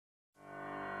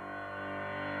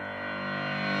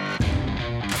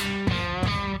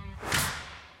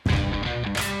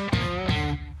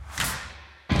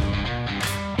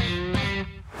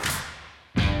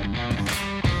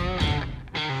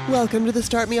Welcome to the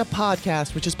Start Me Up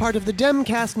podcast, which is part of the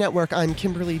Demcast network. I'm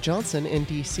Kimberly Johnson in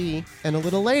D.C. And a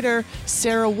little later,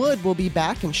 Sarah Wood will be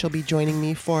back, and she'll be joining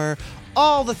me for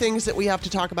all the things that we have to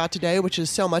talk about today, which is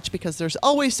so much because there's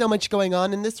always so much going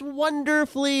on in this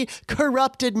wonderfully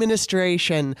corrupt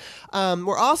administration.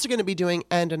 We're also going to be doing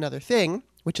And Another Thing,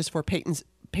 which is for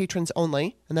patrons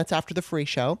only, and that's after the free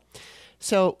show.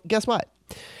 So guess what?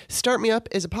 Start Me Up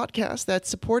is a podcast that's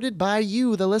supported by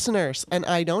you, the listeners, and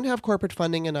I don't have corporate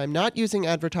funding and I'm not using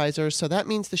advertisers, so that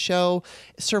means the show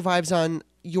survives on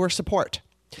your support.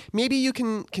 Maybe you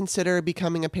can consider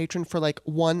becoming a patron for like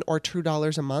 $1 or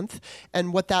 $2 a month,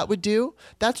 and what that would do,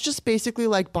 that's just basically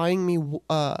like buying me 2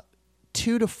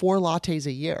 to 4 lattes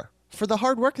a year for the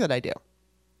hard work that I do.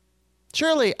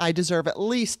 Surely I deserve at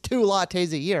least 2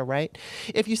 lattes a year, right?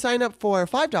 If you sign up for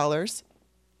 $5,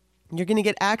 you're going to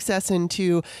get access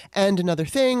into And Another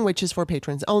Thing, which is for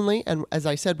patrons only. And as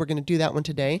I said, we're going to do that one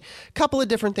today. A couple of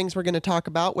different things we're going to talk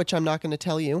about, which I'm not going to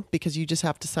tell you because you just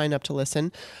have to sign up to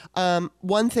listen.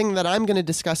 One thing that I'm going to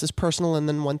discuss is personal, and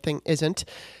then one thing isn't.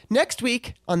 Next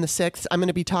week on the 6th, I'm going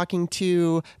to be talking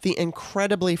to the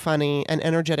incredibly funny and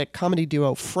energetic comedy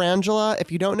duo Frangela.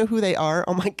 If you don't know who they are,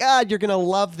 oh my God, you're going to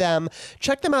love them.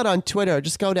 Check them out on Twitter.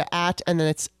 Just go to @ and then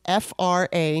it's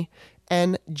FRANGELA.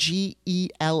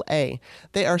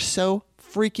 They are so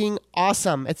freaking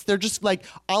awesome. They're just like,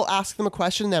 I'll ask them a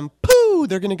question, then pooh,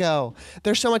 they're going to go.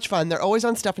 They're so much fun. They're always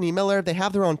on Stephanie Miller. They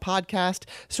have their own podcast.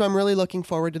 So I'm really looking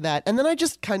forward to that. And then I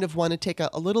just kind of want to take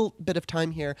a little bit of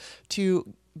time here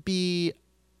to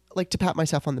pat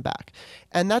myself on the back.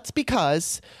 And that's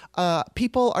because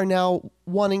people are now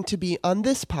wanting to be on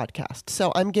this podcast.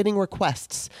 So I'm getting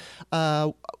requests.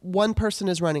 One person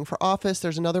is running for office.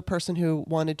 There's another person who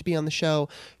wanted to be on the show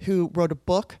who wrote a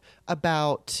book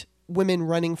about women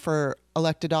running for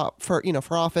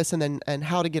office and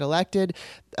how to get elected.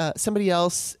 Somebody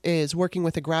else is working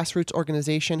with a grassroots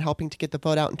organization helping to get the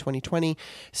vote out in 2020.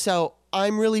 So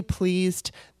I'm really pleased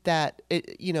that the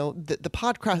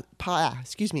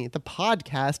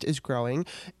podcast is growing.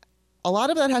 A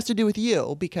lot of that has to do with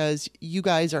you because you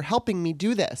guys are helping me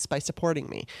do this by supporting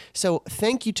me. So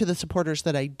thank you to the supporters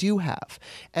that I do have.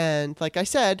 And like I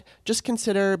said, just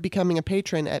consider becoming a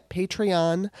patron at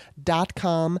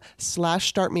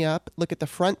patreon.com/startmeup. Look at the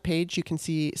front page. You can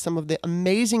see some of the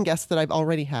amazing guests that I've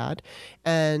already had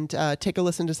and take a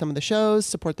listen to some of the shows,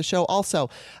 support the show. Also,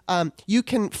 you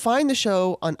can find the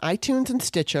show on iTunes and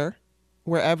Stitcher,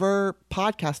 wherever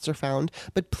podcasts are found,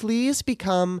 but please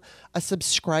become a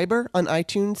subscriber on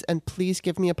iTunes and please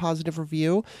give me a positive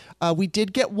review. We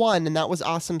did get one and that was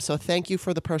awesome. So thank you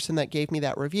for the person that gave me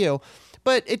that review,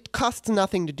 but it costs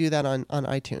nothing to do that on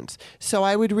iTunes. So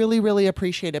I would really, really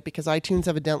appreciate it because iTunes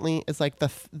evidently is like the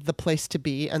place to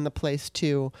be and the place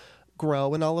to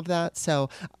grow and all of that. So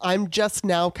I'm just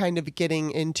now kind of getting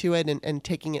into it and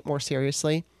taking it more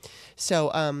seriously. So,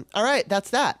 all right, that's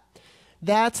that.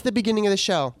 That's the beginning of the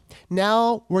show.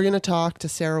 Now we're going to talk to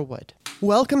Sarah Wood.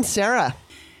 Welcome, Sarah.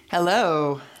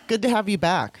 Hello. Good to have you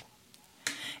back.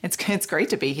 It's great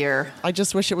to be here. I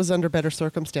just wish it was under better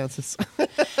circumstances.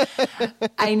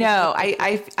 I know.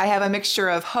 I have a mixture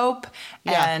of hope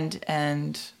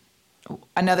and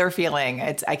another feeling.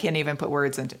 I can't even put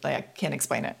words into. I can't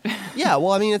explain it. Yeah.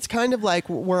 Well, I mean, it's kind of like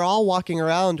we're all walking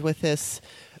around with this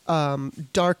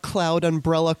dark cloud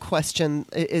umbrella question.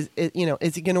 Is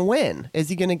he going to win? Is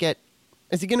he going to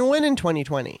win in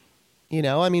 2020?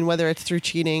 I mean, whether it's through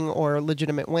cheating or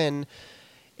legitimate win,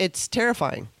 it's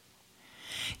terrifying.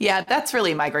 Yeah, that's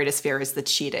really my greatest fear is the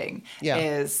cheating. Yeah.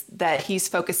 Is that he's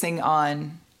focusing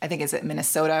on, I think, is it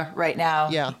Minnesota right now?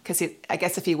 Yeah. Because I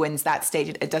guess if he wins that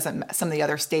state, it doesn't, some of the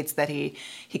other states that he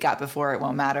got before, it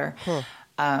won't matter. Huh.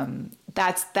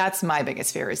 That's my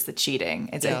biggest fear is the cheating.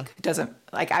 It's like, it doesn't,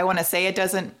 like, I want to say it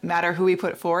doesn't matter who we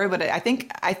put forward, but I think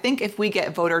if we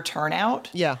get voter turnout,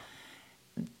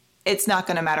 it's not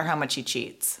going to matter how much he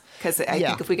cheats. Because I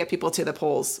think if we get people to the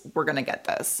polls, we're going to get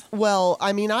this. Well,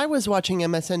 I mean, I was watching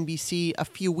MSNBC a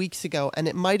few weeks ago, and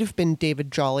it might have been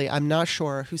David Jolly, I'm not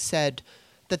sure, who said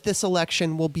that this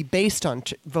election will be based on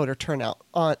voter turnout,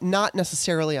 not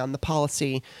necessarily on the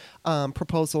policy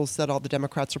proposals that all the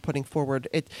Democrats are putting forward.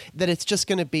 That it's just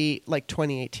going to be like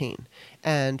 2018.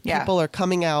 And people are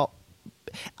coming out.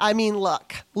 I mean,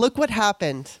 look what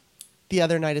happened the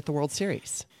other night at the World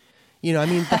Series. You know, I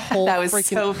mean, the whole that was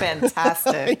so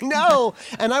fantastic. I know.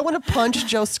 And I want to punch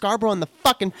Joe Scarborough in the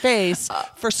fucking face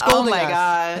for scolding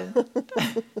us. Oh, my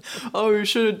God. Oh, you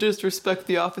shouldn't disrespect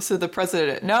the office of the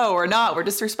president. No, we're not. We're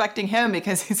disrespecting him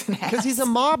because he's an ass. Because he's a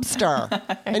mobster.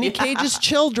 And he cages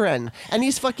children. And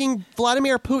he's fucking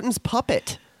Vladimir Putin's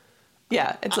puppet.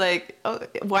 Yeah, it's like, oh,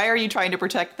 why are you trying to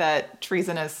protect that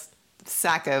treasonous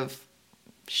sack of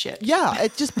shit? Yeah,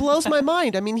 it just blows my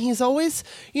mind. I mean, he's always,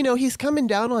 he's coming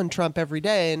down on Trump every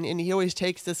day, and he always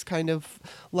takes this kind of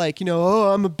like,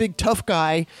 oh, I'm a big tough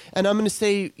guy, and I'm going to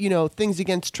say, things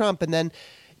against Trump. And then,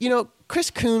 Chris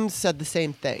Coons said the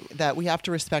same thing, that we have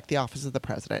to respect the office of the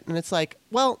president. And it's like,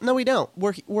 well, no, we don't.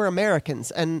 We're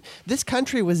Americans. And this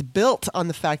country was built on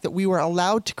the fact that we were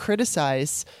allowed to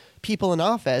criticize people in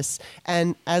office.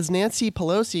 And as Nancy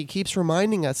Pelosi keeps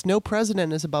reminding us, no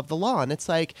president is above the law. And it's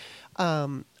like,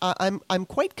 I'm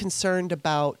quite concerned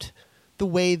about the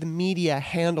way the media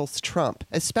handles Trump,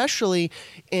 especially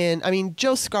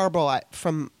Joe Scarborough,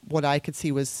 from what I could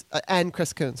see, was, and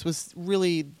Chris Coons, was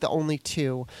really the only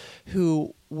two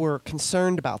who were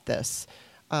concerned about this.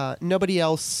 Nobody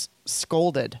else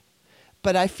scolded.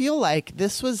 But I feel like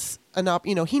this was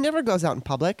he never goes out in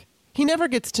public. He never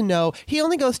gets to know. He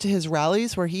only goes to his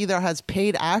rallies where he either has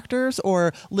paid actors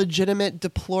or legitimate,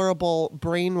 deplorable,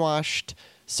 brainwashed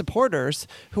supporters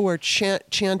who are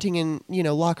chanting and,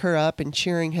 lock her up and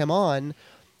cheering him on.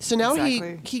 So now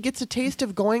he gets a taste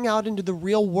of going out into the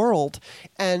real world,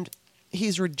 and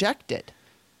he's rejected.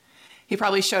 He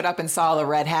probably showed up and saw the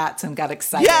red hats and got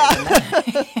excited.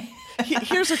 Yeah.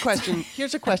 Here's a question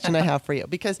I have for you,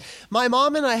 because my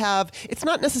mom and I have, it's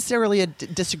not necessarily a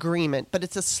disagreement, but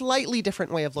it's a slightly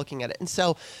different way of looking at it. And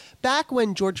so back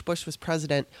when George Bush was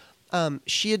president,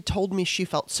 she had told me she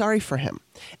felt sorry for him.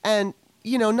 And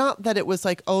not that it was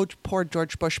like, oh, poor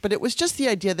George Bush, but it was just the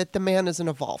idea that the man isn't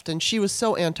evolved. And she was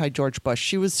so anti-George Bush.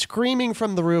 She was screaming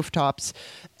from the rooftops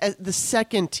the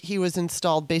second he was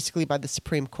installed basically by the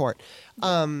Supreme Court.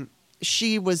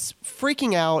 She was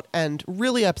freaking out and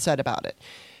really upset about it.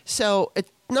 So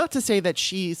it's not to say that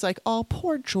she's like, oh,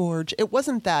 poor George. It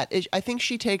wasn't that. I think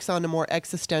she takes on a more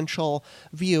existential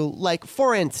view. Like,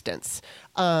 for instance,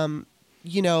 well,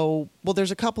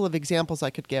 there's a couple of examples I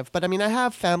could give. But, I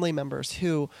have family members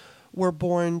who were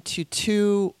born to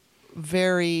two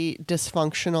very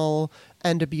dysfunctional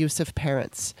and abusive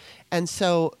parents. And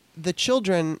so the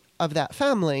children of that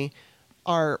family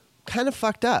are kind of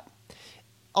fucked up.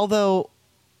 Although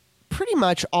pretty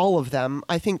much all of them,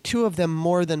 I think two of them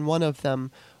more than one of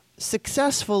them,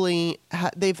 successfully,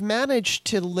 they've managed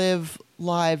to live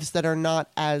lives that are not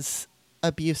as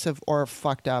abusive or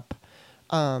fucked up.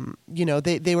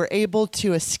 They were able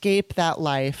to escape that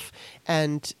life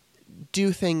and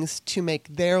do things to make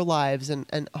their lives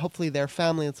and hopefully their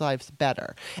family's lives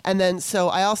better. And then, so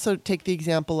I also take the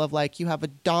example of, like, you have a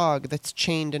dog that's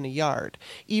chained in a yard.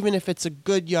 Even if it's a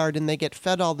good yard and they get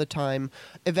fed all the time,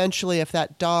 eventually if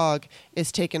that dog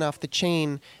is taken off the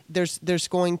chain, there's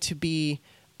going to be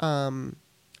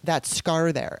that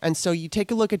scar there. And so you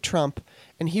take a look at Trump,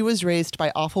 and he was raised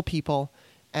by awful people,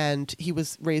 and he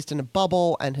was raised in a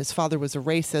bubble, and his father was a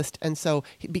racist. And so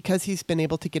because he's been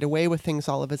able to get away with things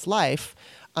all of his life,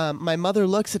 my mother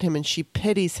looks at him and she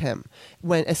pities him,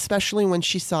 especially when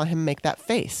she saw him make that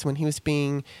face when he was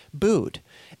being booed.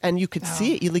 And you could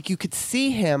see it, you could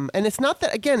see him. And it's not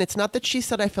that she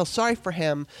said, I feel sorry for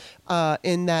him,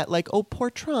 in that, like, oh, poor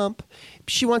Trump.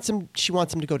 She wants him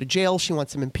to go to jail. She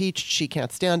wants him impeached. She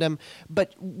can't stand him.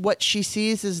 But what she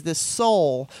sees is this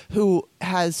soul who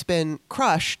has been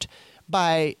crushed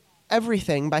by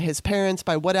everything, by his parents,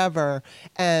 by whatever.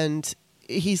 And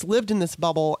he's lived in this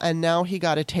bubble, and now he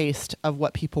got a taste of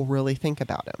what people really think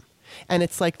about him. And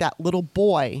it's like that little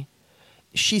boy.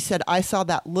 She said, I saw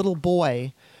that little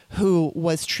boy who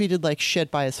was treated like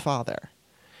shit by his father.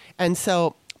 And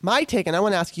so my take, and I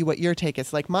want to ask you what your take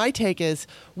is. Like, my take is,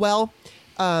 well,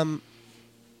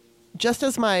 just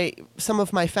as some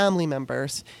of my family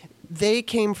members, they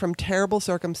came from terrible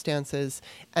circumstances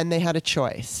and they had a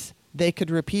choice. They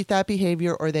could repeat that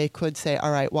behavior, or they could say,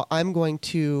 all right, well, I'm going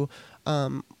to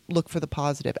look for the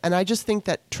positive. And I just think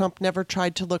that Trump never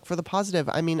tried to look for the positive.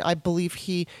 I believe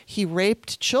he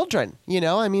raped children,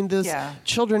 those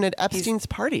children at Epstein's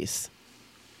parties.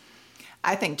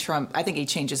 I think he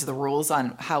changes the rules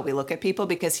on how we look at people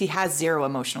because he has zero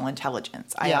emotional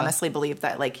intelligence. I honestly believe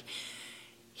that, like,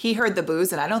 he heard the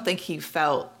boos and I don't think he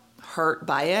felt hurt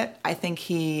by it. I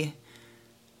think in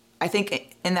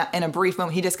a brief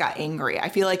moment, he just got angry. I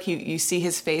feel like you see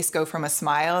his face go from a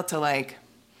smile to, like,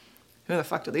 who the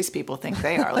fuck do these people think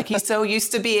they are? Like, he's so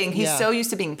used to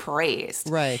being praised.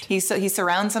 Right. He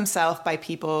surrounds himself by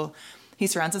people. He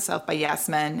surrounds himself by yes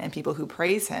men and people who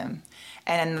praise him.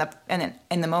 And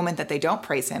in the moment that they don't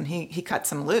praise him, he cuts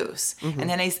them loose. Mm-hmm. And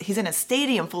then he's in a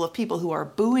stadium full of people who are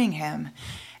booing him.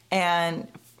 And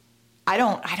I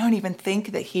don't even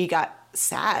think that he got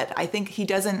sad. I think he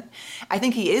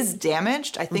is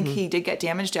damaged. I think he did get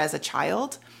damaged as a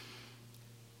child.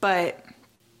 But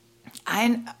I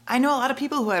know a lot of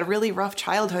people who had really rough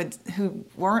childhoods who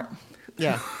weren't,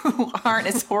 yeah, who aren't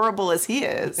as horrible as he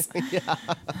is. Yeah.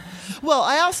 Well,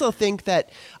 I also think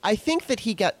that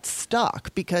he got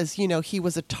stuck because, you know, he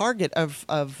was a target of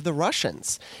the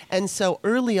Russians. And so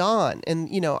early on, and,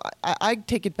 you know, I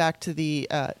take it back to the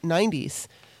 90s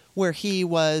where he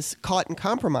was caught and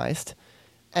compromised.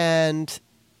 And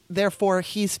therefore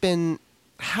he's been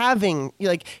having,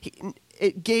 like,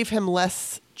 it gave him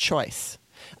less choice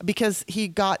because he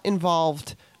got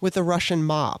involved with the Russian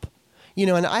mob. You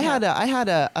know, and I had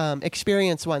a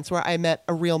experience once where I met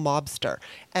a real mobster,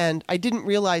 and I didn't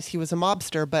realize he was a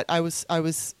mobster, but I was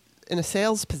in a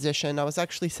sales position. I was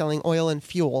actually selling oil and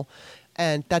fuel,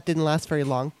 and that didn't last very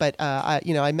long. But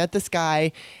I met this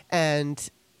guy, and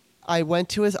I went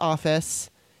to his office,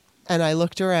 and I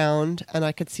looked around, and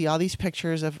I could see all these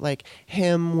pictures of like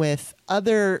him with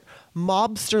other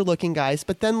mobster-looking guys.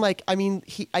 But then, like, I mean,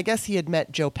 I guess he had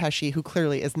met Joe Pesci, who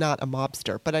clearly is not a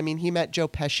mobster. But I mean, he met Joe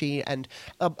Pesci and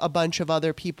a bunch of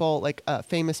other people, like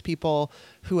famous people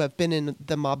who have been in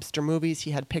the mobster movies.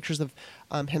 He had pictures of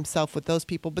himself with those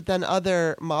people, but then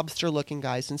other mobster-looking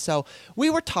guys. And so we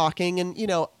were talking, and you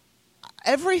know,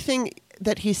 everything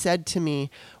that he said to me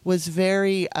was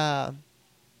very.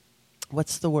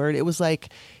 What's the word? It was like,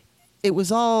 it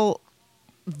was all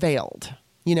veiled.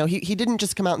 You know, he didn't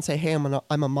just come out and say, "Hey, I'm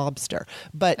a mobster,"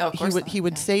 but he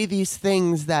would say these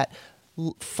things that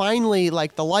finally,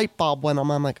 like, the light bulb went on.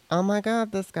 I'm like, oh my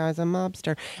God, this guy's a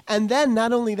mobster. And then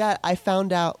not only that, I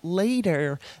found out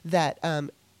later that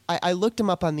I looked him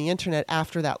up on the internet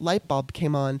after that light bulb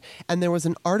came on, and there was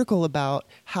an article about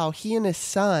how he and his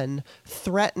son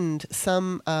threatened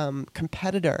some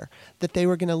competitor that they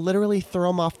were going to literally throw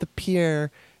him off the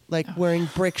pier, like wearing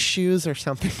brick shoes or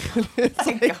something. It's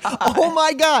like, oh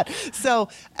my God. So,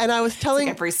 and I was telling...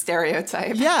 It's like every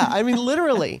stereotype. Yeah, I mean,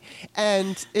 literally.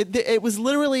 And it was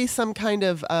literally some kind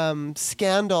of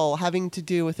scandal having to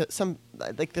do with some,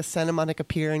 like the Santa Monica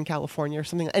Pier in California or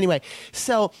something. Anyway,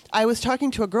 so I was talking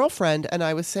to a girlfriend, and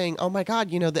I was saying, oh my God,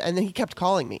 you know, and then he kept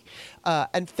calling me.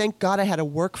 And thank God I had a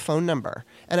work phone number,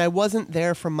 and I wasn't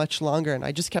there for much longer, and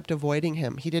I just kept avoiding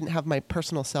him. He didn't have my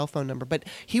personal cell phone number, but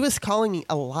he was calling me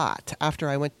a lot after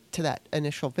I went to that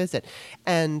initial visit.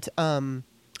 And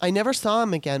I never saw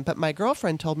him again, but my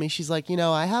girlfriend told me, she's like, you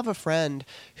know, I have a friend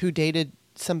who dated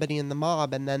somebody in the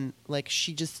mob, and then, like,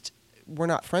 we're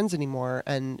not friends anymore,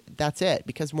 and that's it.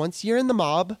 Because once you're in the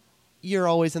mob, you're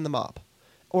always in the mob.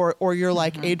 Or you're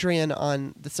like Adrian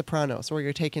on The Sopranos, where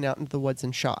you're taken out into the woods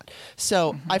and shot.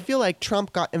 So I feel like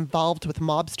Trump got involved with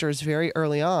mobsters very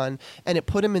early on, and it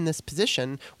put him in this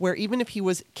position where even if he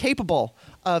was capable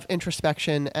of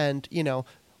introspection and, you know,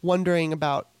 wondering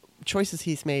about choices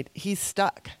he's made, he's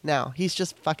stuck now. He's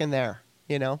just fucking there,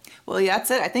 you know? Well, yeah,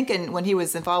 that's it. I think when he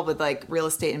was involved with, like, real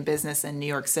estate and business in New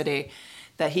York City,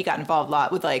 that he got involved a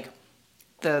lot with, like,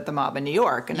 the mob in New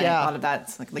York. And then a lot of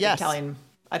that's like yes.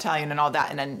 Italian and all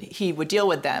that. And then he would deal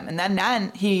with them. And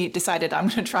then he decided, I'm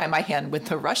going to try my hand with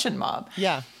the Russian mob.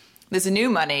 Yeah. There's a new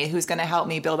money who's going to help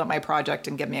me build up my project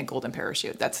and give me a golden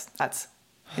parachute. That's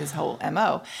his whole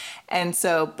MO. And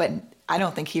so, but I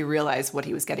don't think he realized what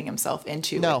he was getting himself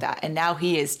into with that. And now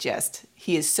he is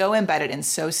so embedded and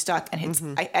so stuck.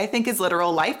 And I think his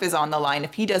literal life is on the line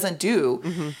if he doesn't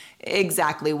do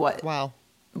exactly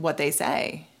what they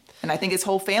say. And I think his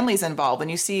whole family's involved.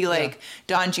 And you see, like,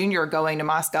 Don Jr. going to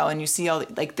Moscow, and you see all,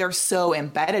 like, they're so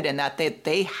embedded in that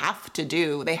they have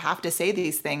to say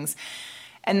these things.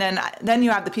 And then you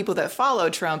have the people that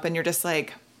follow Trump, and you're just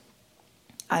like,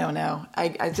 I don't know.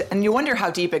 And you wonder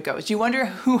how deep it goes. You wonder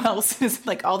who else is,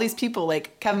 like, all these people,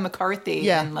 like Kevin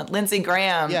McCarthy and Lindsey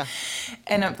Graham. Yeah.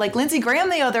 And like Lindsey Graham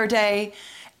the other day,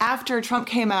 after Trump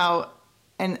came out,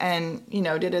 and you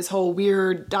know, did his whole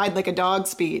weird died like a dog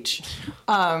speech.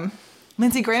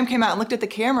 Lindsey Graham came out and looked at the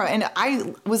camera, and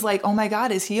I was like, "Oh my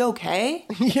God, is he okay?"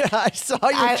 Yeah, I saw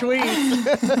your tweet.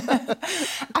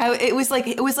 It was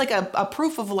like a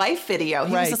proof of life video.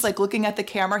 He was just like looking at the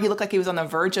camera. He looked like he was on the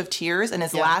verge of tears, and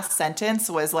his last sentence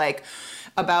was like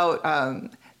about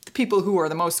the people who are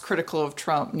the most critical of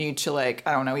Trump need to, like,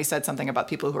 I don't know. He said something about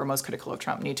people who are most critical of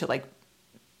Trump need to, like,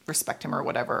 respect him or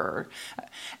whatever.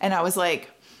 And I was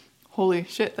like, holy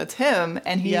shit, that's him.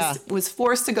 And he was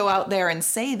forced to go out there and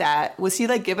say that. Was he,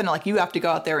 like, given, like, you have to go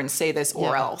out there and say this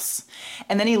or else?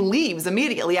 And then he leaves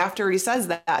immediately after he says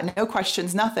that. No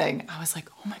questions, nothing. I was like,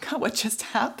 oh my God, what just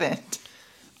happened?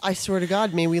 I swear to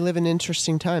God, may we live in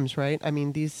interesting times, right? I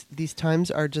mean, these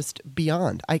times are just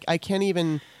beyond. I can't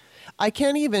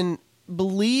even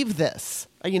believe this.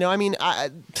 You know, I mean,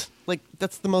 like,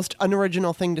 that's the most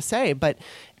unoriginal thing to say, but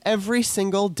every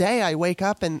single day I wake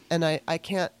up and I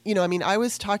can't, I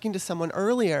was talking to someone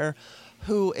earlier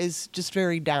who is just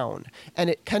very down, and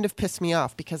it kind of pissed me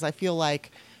off because I feel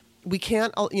like we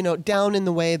can't, down in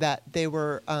the way that they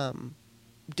were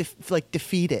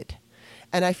defeated.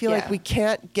 And I feel like we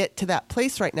can't get to that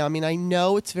place right now. I mean, I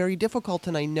know it's very difficult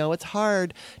and I know it's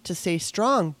hard to stay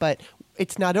strong, but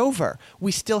it's not over.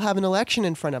 We still have an election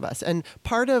in front of us. And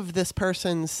part of this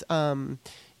person's,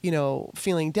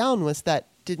 feeling down was that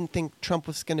didn't think Trump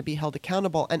was going to be held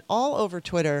accountable. And all over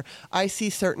Twitter, I see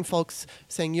certain folks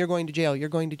saying, you're going to jail, you're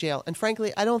going to jail. And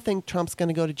frankly, I don't think Trump's going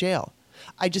to go to jail.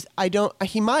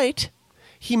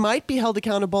 He might be held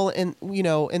accountable in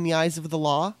the eyes of the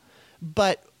law,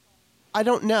 but I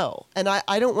don't know. And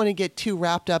I don't want to get too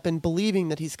wrapped up in believing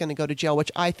that he's going to go to jail,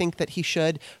 which I think that he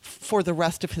should for the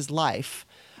rest of his life.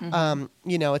 Mm-hmm.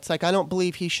 It's like, I don't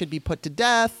believe he should be put to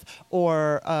death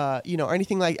or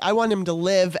anything like. I want him to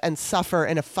live and suffer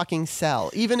in a fucking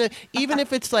cell, even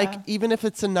if it's even if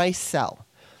it's a nice cell.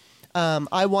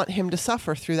 I want him to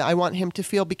suffer through that. I want him to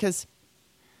feel, because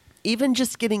even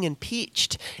just getting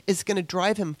impeached is going to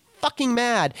drive him fucking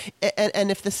mad. And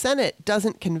if the Senate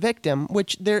doesn't convict him,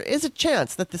 which there is a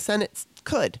chance that the Senate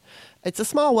could, it's a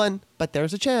small one, but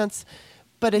there's a chance.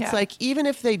 But it's like, even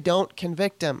if they don't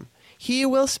convict him, he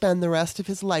will spend the rest of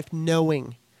his life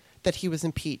knowing that he was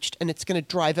impeached, and it's going to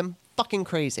drive him fucking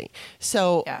crazy.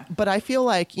 So, but I feel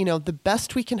like, the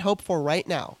best we can hope for right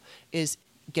now is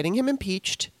getting him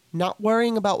impeached, not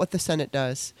worrying about what the Senate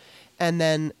does, and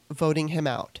then voting him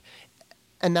out.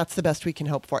 And that's the best we can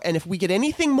hope for. And if we get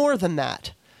anything more than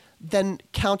that, then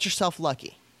count yourself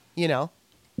lucky,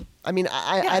 I mean,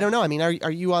 I don't know. I mean,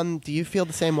 are you do you feel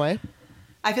the same way?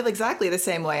 I feel exactly the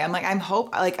same way. I'm like,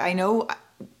 I know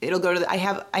it'll go to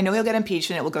I know he'll get impeached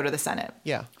and it will go to the Senate.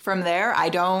 Yeah. From there,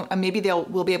 maybe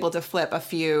we'll be able to flip a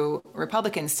few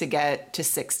Republicans to get to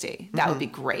 60. That would be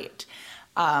great.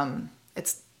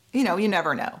 It's, you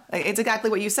never know. It's exactly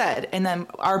what you said. And then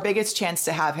our biggest chance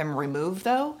to have him removed,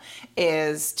 though,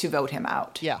 is to vote him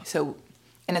out. Yeah. So,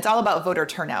 and it's all about voter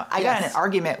turnout. I got in an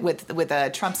argument with a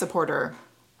Trump supporter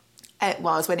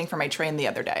while I was waiting for my train the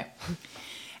other day.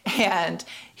 And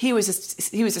he was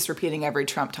just repeating every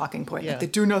Trump talking point, like the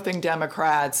do nothing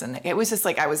Democrats. And it was just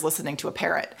like I was listening to a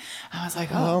parrot. I was like,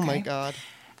 oh okay. My God.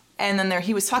 And then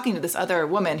he was talking to this other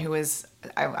woman who was,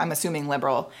 I'm assuming,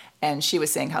 liberal, and she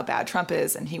was saying how bad Trump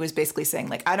is. And he was basically saying,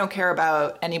 like, I don't care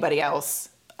about anybody else.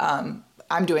 I'm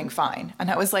doing fine. And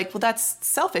I was like, well, that's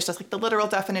selfish. That's like the literal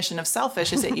definition of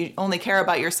selfish is that you only care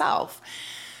about yourself.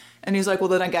 And he's like, well,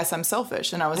 then I guess I'm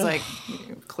selfish. And I was like,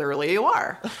 clearly you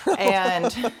are. And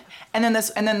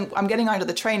then I'm getting onto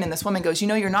the train and this woman goes,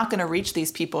 you're not going to reach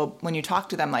these people when you talk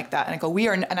to them like that. And I go,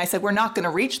 and I said, we're not going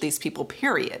to reach these people,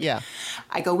 period. Yeah.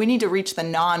 I go, we need to reach the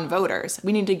non-voters.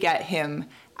 We need to get him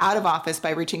out of office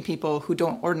by reaching people who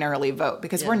don't ordinarily vote,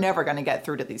 because we're never going to get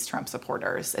through to these Trump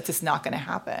supporters. It's just not going to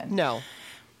happen. No.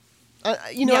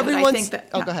 Everyone's... go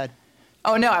ahead.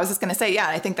 Oh, no, I was just going to say,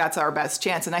 I think that's our best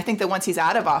chance. And I think that once he's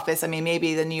out of office, I mean,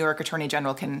 maybe the New York Attorney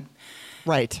General can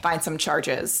find some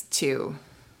charges to...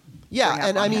 Yeah,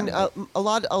 and I mean, a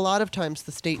lot of times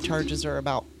the state charges are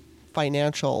about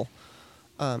financial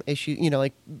issue,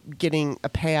 like getting a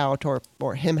payout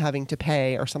or him having to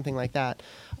pay or something like that,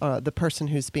 the person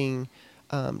who's being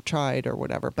tried or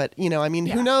whatever. But, I mean,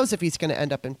 who knows if he's going to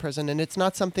end up in prison. And it's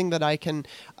not something that I can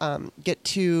get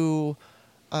too...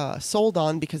 sold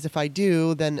on, because if I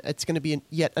do, then it's going to be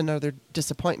yet another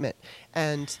disappointment.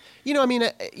 And,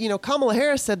 Kamala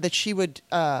Harris said that she would,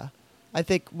 I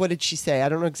think, what did she say? I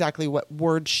don't know exactly what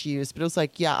word she used, but it was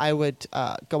like, I would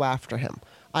go after him.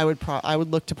 I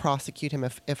would look to prosecute him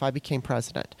if I became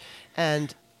president.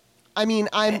 And I mean,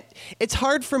 it's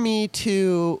hard for me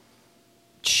to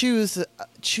choose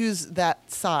that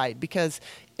side, because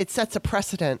it sets a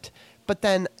precedent. But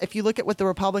then if you look at what the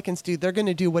Republicans do, they're going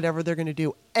to do whatever they're going to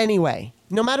do anyway.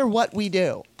 No matter what we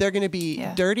do, they're going to be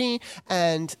dirty.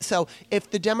 And so if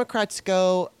the Democrats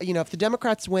if the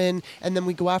Democrats win and then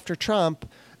we go after Trump,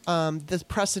 the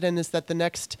precedent is that the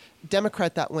next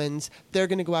Democrat that wins, they're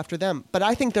going to go after them. But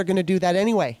I think they're going to do that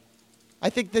anyway. I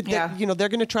think that, they're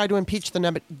going to try to impeach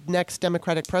the next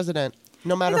Democratic president.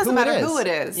 No matter who it is. It doesn't matter who it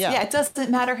is. Yeah, it doesn't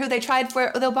matter who. They tried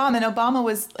for with Obama, and Obama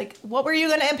was like, "What were you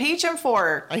going to impeach him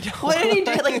for? I know. What did he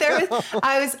do?" Like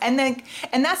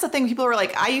and that's the thing. People were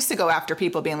like, I used to go after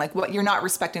people being like, "What? You're not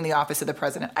respecting the office of the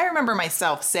president." I remember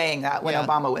myself saying that when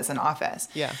Obama was in office.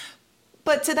 Yeah.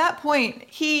 But to that point,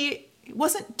 he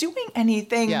wasn't doing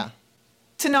anything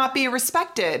to not be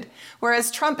respected,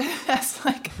 whereas Trump has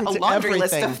like a laundry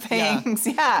list of things.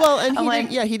 Yeah. Well, and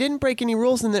he didn't break any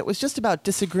rules, and it was just about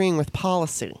disagreeing with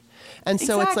policy. And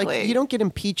so it's like you don't get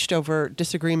impeached over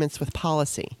disagreements with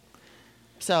policy.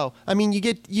 So, I mean, you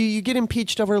get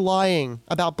impeached over lying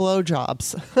about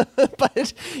blowjobs,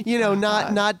 but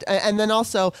not, and then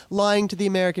also lying to the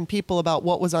American people about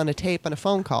what was on a tape on a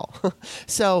phone call.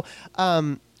 So,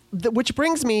 which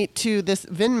brings me to this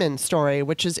Vindman story,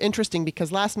 which is interesting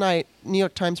because last night New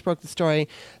York Times broke the story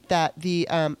that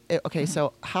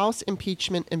so House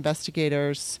impeachment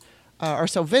investigators,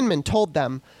 Vindman told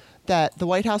them that the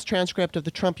White House transcript of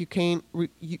the Trump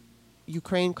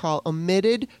Ukraine call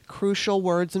omitted crucial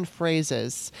words and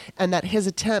phrases, and that his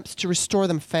attempts to restore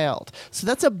them failed. So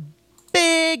that's a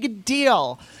big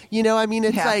deal.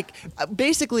 It's like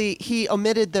basically he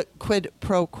omitted the quid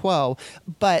pro quo.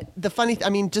 But the funny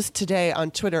just today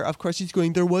on Twitter, of course, he's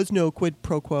going, there was no quid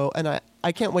pro quo. And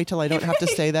I can't wait till I don't have to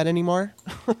say that anymore.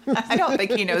 I don't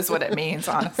think he knows what it means,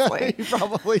 honestly. He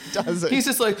probably doesn't. He's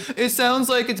just like, it sounds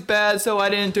like it's bad, so I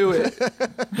didn't do it.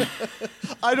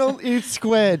 I don't eat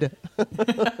squid.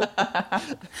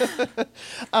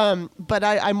 But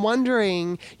I'm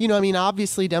wondering,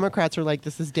 obviously Democrats are like,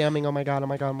 this is damning. Oh my God, oh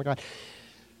my God, oh my God.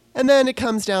 And then it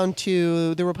comes down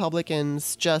to the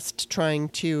Republicans just trying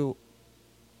to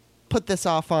put this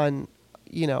off on,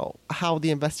 how the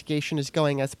investigation is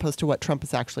going as opposed to what Trump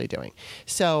is actually doing.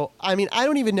 So, I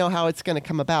don't even know how it's going to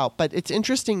come about, but it's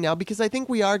interesting now because I think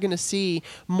we are going to see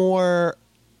more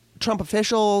Trump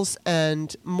officials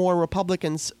and more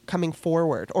Republicans coming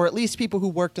forward, or at least people who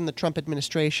worked in the Trump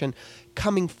administration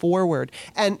coming forward.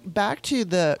 And back to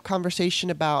the conversation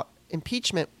about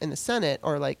impeachment in the Senate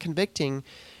or like convicting,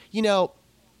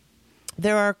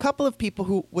 there are a couple of people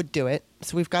who would do it.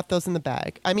 So we've got those in the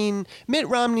bag. I think Mitt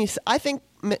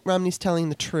Romney's telling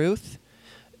the truth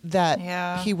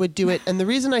that he would do it. And the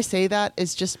reason I say that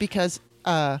is just because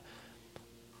I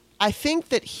think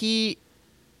that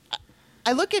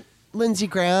I look at Lindsey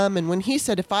Graham, and when he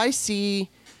said, if I see,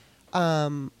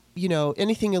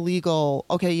 anything illegal,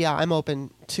 okay, yeah, I'm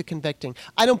open to convicting.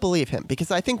 I don't believe him because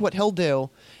I think what he'll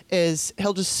do is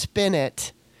he'll just spin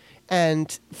it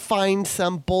and find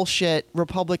some bullshit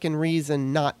Republican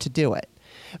reason not to do it.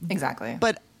 Exactly.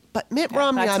 But Mitt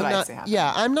Romney,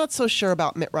 I'm not so sure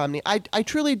about Mitt Romney. I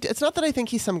truly, it's not that I think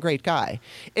he's some great guy.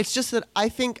 It's just that I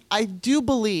do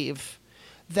believe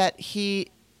that he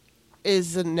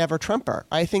is a never Trumper.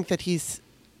 I think he's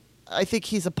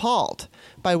appalled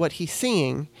by what he's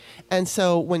seeing. And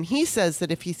so when he says that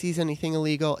if he sees anything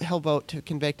illegal, he'll vote to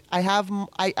convict,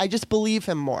 I just believe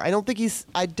him more. I don't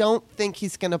think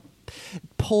he's going to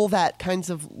pull that kinds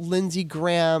of Lindsey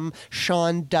Graham,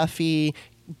 Sean Duffy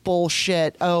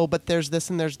bullshit. Oh, but there's this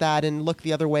and there's that, and look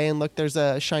the other way, and look, there's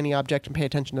a shiny object, and pay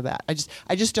attention to that.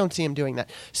 I just don't see him doing that.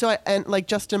 So like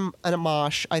Justin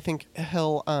Amash, I think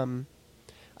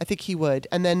he would.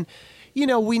 And then,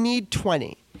 we need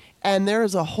 20. And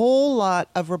there's a whole lot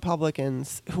of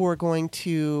Republicans who are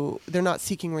they're not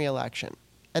seeking re-election.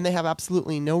 And they have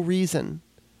absolutely no reason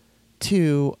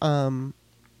to,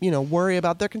 worry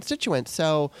about their constituents.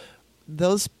 So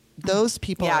those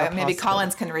people are maybe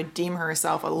Collins can redeem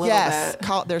herself a little bit. Yes,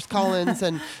 there's Collins,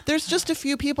 and there's just a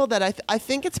few people that I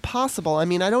think it's possible. I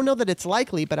don't know that it's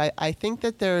likely, but I think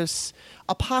that there's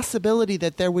a possibility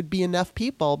that there would be enough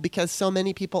people because so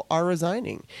many people are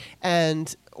resigning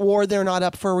or they're not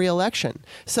up for re-election.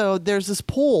 So there's this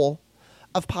pool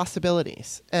of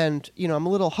possibilities. And, I'm a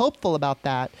little hopeful about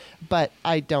that, but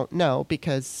I don't know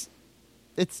because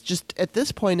it's just at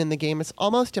this point in the game, it's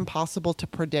almost impossible to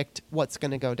predict what's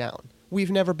going to go down. We've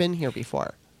never been here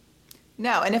before.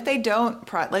 No, and if they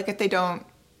don't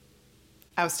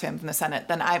oust him from the Senate,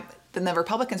 then the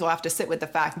Republicans will have to sit with the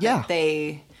fact that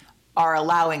they are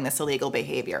allowing this illegal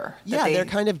behavior. They're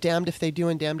kind of damned if they do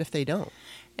and damned if they don't.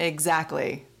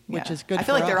 Exactly. Which is good for us. I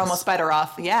feel like they're almost better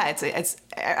off. Yeah, it's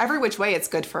every which way it's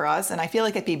good for us. And I feel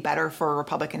like it'd be better for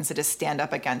Republicans to just stand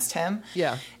up against him.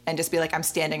 Yeah. And just be like, I'm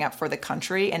standing up for the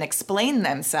country, and explain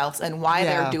themselves and why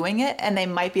they're doing it. And they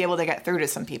might be able to get through to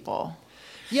some people.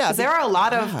 Yeah. Because there are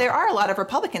a lot of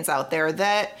Republicans out there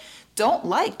that don't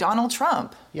like Donald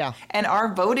Trump. Yeah. And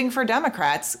are voting for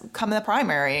Democrats come the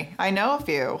primary. I know a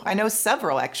few. I know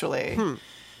several, actually.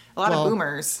 A lot of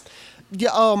boomers. Yeah.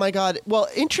 Oh my God. Well,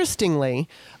 interestingly,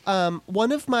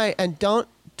 one of my, and don't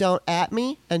at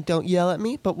me and don't yell at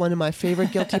me, but one of my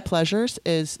favorite guilty pleasures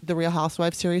is the Real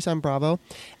Housewives series on Bravo.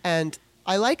 And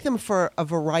I like them for a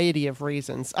variety of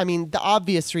reasons. The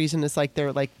obvious reason is like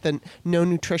they're like the no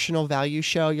nutritional value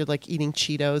show. You're like eating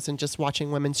Cheetos and just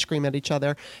watching women scream at each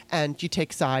other, and you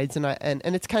take sides, and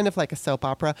it's kind of like a soap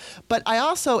opera. But I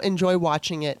also enjoy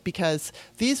watching it because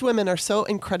these women are so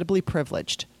incredibly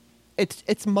privileged.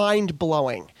 It's mind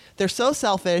blowing. They're so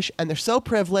selfish and they're so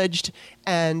privileged,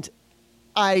 and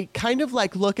I kind of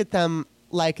like look at them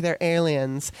like they're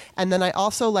aliens, and then I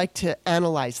also like to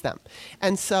analyze them.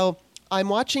 And so I'm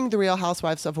watching The Real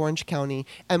Housewives of Orange County,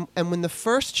 and when the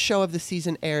first show of the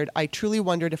season aired, I truly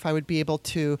wondered if I would be able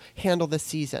to handle this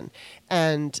season.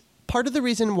 And part of the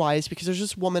reason why is because there's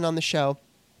this woman on the show.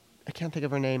 I can't think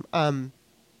of her name.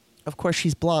 Of course,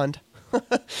 she's blonde.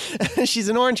 She's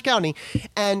in Orange County,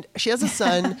 and she has a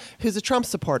son who's a Trump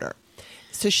supporter.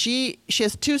 So she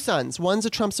has two sons. One's a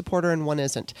Trump supporter and one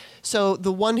isn't. So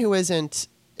the one who isn't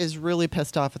is really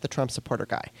pissed off at the Trump supporter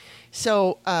guy.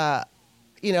 So,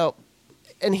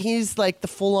 and he's like the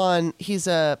full-on, she's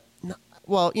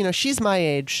my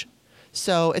age.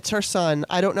 So it's her son.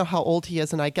 I don't know how old he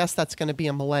is, and I guess that's going to be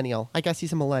a millennial. I guess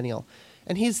he's a millennial.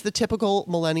 And he's the typical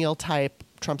millennial type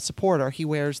Trump supporter. He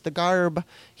wears the garb,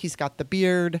 he's got the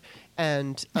beard,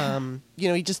 and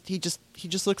he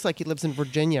just looks like he lives in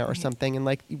Virginia or something, and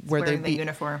like where they the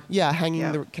uniform. Yeah,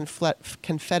 hanging the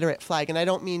Confederate flag. And I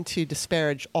don't mean to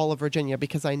disparage all of Virginia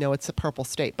because I know it's a purple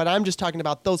state, but I'm just talking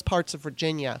about those parts of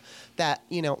Virginia that,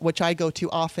 which I go to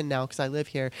often now because I live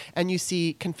here, and you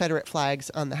see Confederate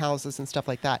flags on the houses and stuff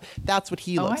like that. That's what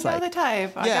he looks like. I know the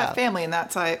type. I got family in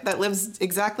that type that lives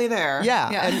exactly there.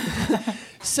 Yeah. And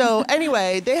so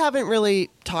anyway, they haven't really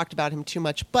talked about him too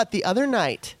much, but the other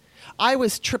night I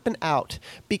was tripping out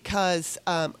because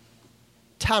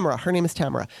Tamara, her name is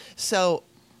Tamara. So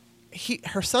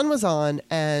her son was on,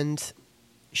 and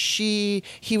he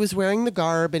was wearing the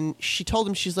garb, and she told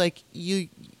him, she's like,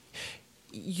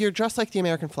 you're dressed like the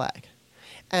American flag.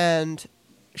 And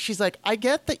she's like, I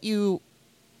get that you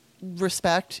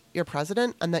respect your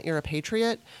president and that you're a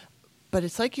patriot, but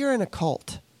it's like you're in a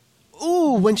cult.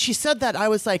 Ooh, when she said that, I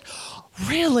was like,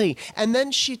 really? And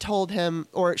then she told him,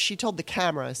 or she told the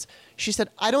cameras, she said,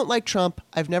 I don't like Trump.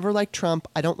 I've never liked Trump.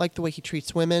 I don't like the way he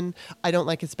treats women. I don't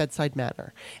like his bedside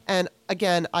manner. And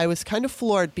again, I was kind of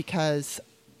floored because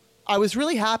I was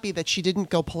really happy that she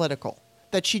didn't go political,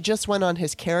 that she just went on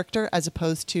his character as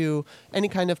opposed to any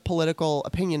kind of political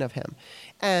opinion of him.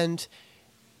 And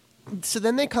so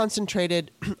then they concentrated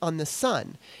on the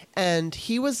son. And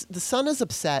the son is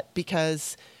upset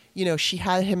because she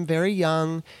had him very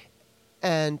young,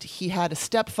 and he had a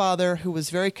stepfather who was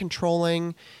very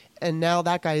controlling, and now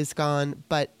that guy is gone.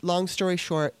 But long story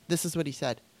short, this is what he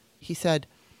said. He said,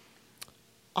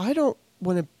 I don't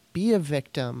want to be a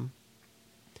victim,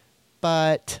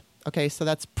 but, okay, so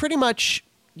that's pretty much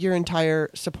your entire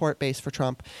support base for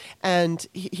Trump. And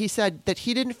he said that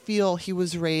he didn't feel he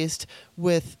was raised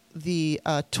with the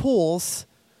tools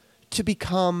to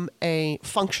become a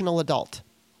functional adult.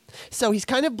 So he's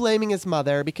kind of blaming his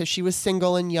mother because she was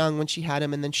single and young when she had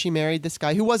him, and then she married this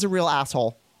guy who was a real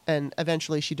asshole, and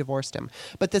eventually she divorced him.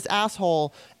 But this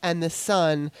asshole and this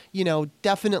son,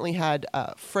 definitely had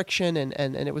friction,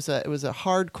 and it was a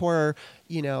hardcore,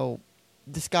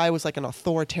 this guy was like an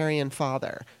authoritarian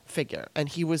father figure, and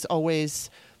he was always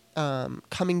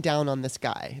coming down on this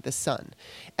guy, the son.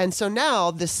 And so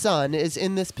now the son is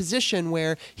in this position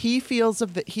where he feels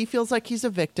like he's a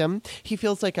victim. He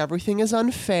feels like everything is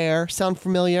unfair. Sound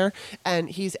familiar? And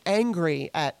he's angry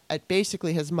at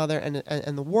basically his mother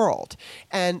and the world.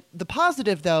 And the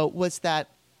positive, though, was that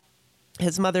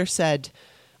his mother said,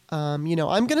 I'm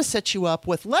going to set you up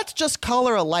with, let's just call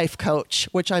her a life coach,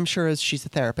 which I'm sure she's a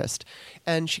therapist.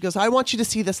 And she goes, I want you to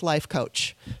see this life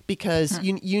coach because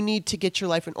you need to get your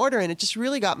life in order. And it just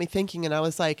really got me thinking. And I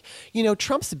was like,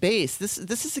 Trump's base, this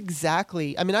is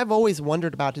exactly, I've always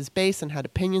wondered about his base and had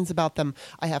opinions about them.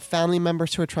 I have family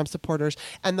members who are Trump supporters.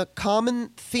 And the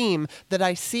common theme that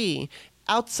I see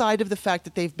outside of the fact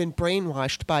that they've been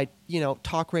brainwashed by,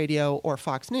 talk radio or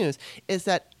Fox News is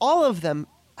that all of them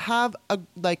have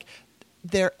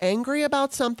they're angry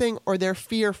about something or they're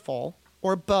fearful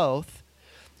or both,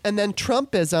 and then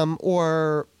Trumpism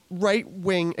or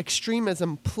right-wing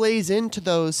extremism plays into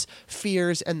those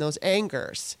fears and those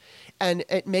angers, and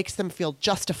it makes them feel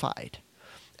justified.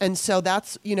 And so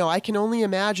that's, I can only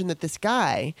imagine that this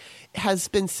guy has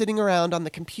been sitting around on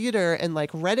the computer and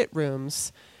like Reddit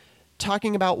rooms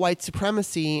talking about white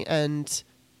supremacy and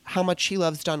how much he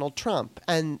loves Donald Trump,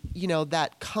 and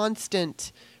that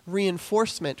constant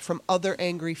reinforcement from other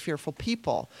angry, fearful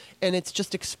people, and it's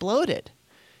just exploded,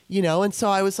 and so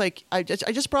I was like, I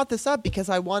just brought this up because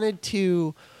I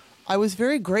was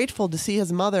very grateful to see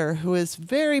his mother, who is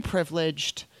very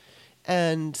privileged,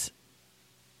 and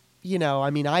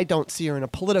I don't see her in a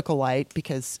political light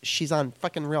because she's on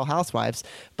fucking Real Housewives.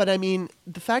 But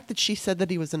the fact that she said that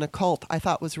he was in a cult, I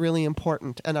thought was really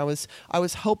important. And I was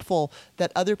hopeful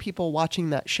that other people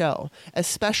watching that show,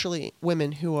 especially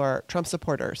women who are Trump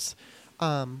supporters,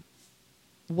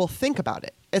 will think about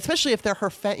it. Especially if they're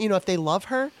her, if they love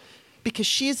her, because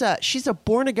she's a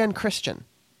born again Christian.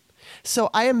 So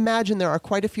I imagine there are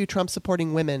quite a few Trump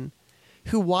supporting women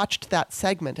who watched that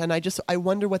segment, and I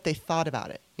wonder what they thought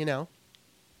about it, you know?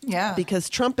 Yeah. Because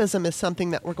Trumpism is something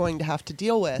that we're going to have to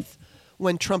deal with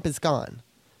when Trump is gone.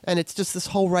 And it's just this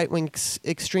whole right-wing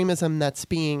extremism that's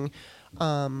being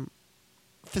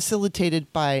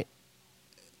facilitated by,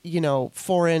 you know,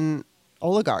 foreign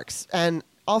oligarchs and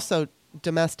also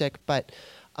domestic, but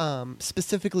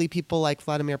specifically people like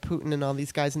Vladimir Putin and all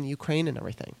these guys in the Ukraine and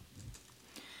everything.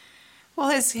 Well,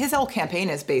 his whole campaign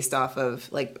is based off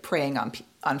of like preying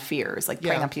on fears, like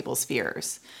preying on people's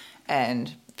fears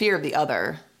and fear of the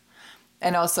other.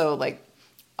 And also like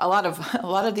a lot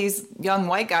of these young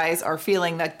white guys are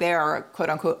feeling like they are quote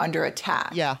unquote under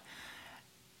attack. Yeah.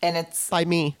 And it's by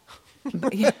me.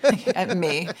 And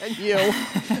me. And you.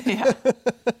 Yeah.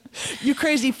 You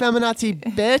crazy feminazi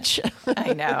bitch.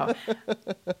 I know.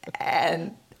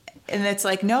 And it's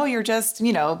like, no, you're just,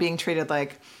 you know, being treated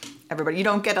like everybody. You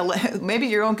don't get maybe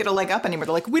you don't get a leg up anymore.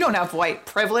 They're like, we don't have white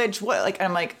privilege. What? Like, and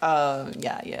I'm like,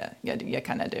 yeah, you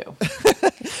kind of do.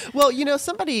 Well, you know,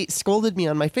 somebody scolded me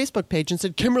on my Facebook page and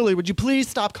said, Kimberly, would you please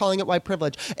stop calling it white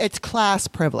privilege? It's class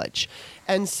privilege.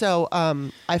 And so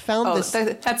I found this.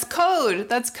 That's code.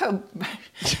 That's code.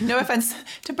 No offense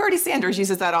to Bernie Sanders,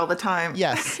 uses that all the time.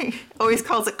 Yes. He always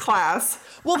calls it class.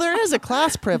 Well, there is a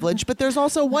class privilege, but there's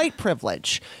also white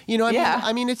privilege. You know,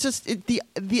 I mean, it's just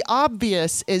the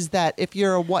obvious is that if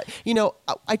you're a white, you know,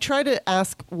 I try to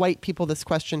ask white people this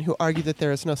question who argue that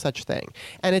there is no such thing.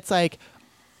 And it's like,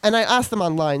 and I ask them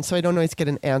online, so I don't always get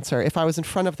an answer. If I was in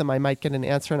front of them, I might get an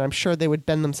answer, and I'm sure they would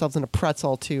bend themselves in a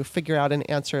pretzel to figure out an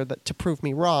answer to prove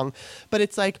me wrong. But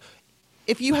it's like,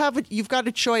 if you've got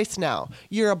a choice now.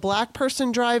 You're a black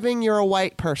person driving, you're a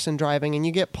white person driving, and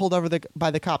you get pulled over by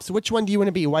the cops. Which one do you want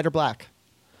to be, white or black?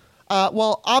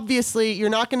 Well, obviously, you're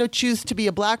not going to choose to be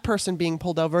a black person being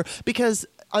pulled over because,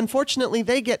 unfortunately,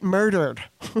 they get murdered.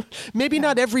 Maybe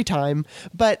not every time,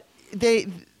 but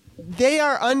they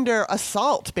are under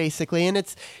assault, basically. And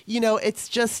it's, you know, it's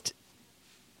just,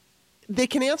 they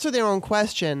can answer their own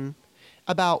question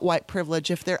about white privilege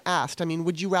if they're asked. I mean,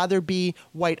 would you rather be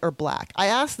white or black? I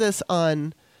asked this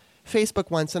on Facebook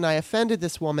once, and I offended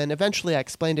this woman. Eventually, I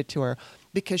explained it to her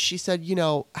because she said, you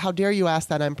know, how dare you ask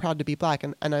that? I'm proud to be black.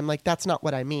 And I'm like, that's not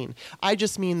what I mean. I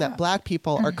just mean that black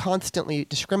people are constantly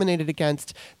discriminated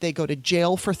against. They go to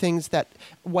jail for things that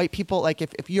white people, like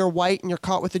if you're white and you're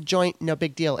caught with a joint, no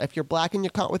big deal. If you're black and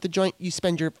you're caught with a joint, you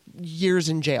spend your years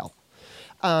in jail.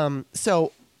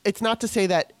 So it's not to say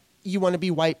that you want to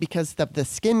be white because of the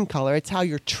skin color. It's how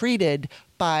you're treated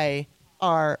by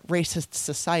our racist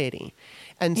society.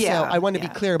 And so I want to be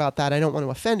clear about that. I don't want to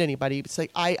offend anybody. It's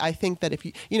like, I think that if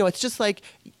you know, it's just like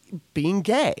being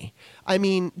gay. I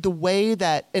mean, the way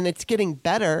that, and it's getting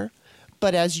better,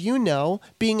 but as you know,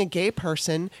 being a gay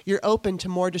person, you're open to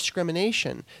more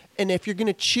discrimination. And if you're going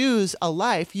to choose a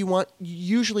life,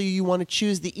 usually you want to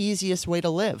choose the easiest way to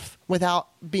live without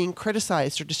being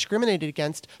criticized or discriminated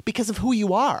against because of who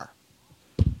you are.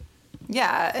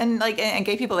 Yeah, and like, and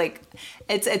gay people, like,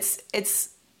 it's.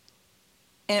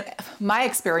 In my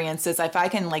experience is if I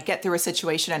can like get through a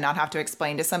situation and not have to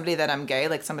explain to somebody that I'm gay,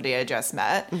 like somebody I just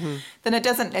met, then it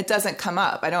doesn't come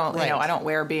up. I don't, you know, I don't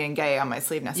wear being gay on my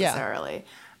sleeve necessarily.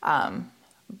 Yeah.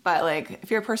 But like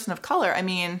if you're a person of color, I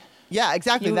mean. Yeah,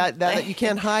 exactly. That you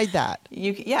can't hide that.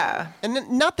 And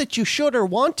not that you should or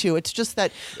want to. It's just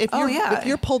that if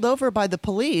you're pulled over by the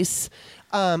police.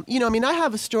 You know, I mean, I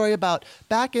have a story about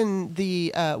back in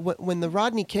the when the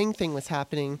Rodney King thing was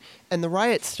happening and the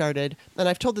riots started, and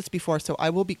I've told this before, so I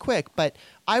will be quick, but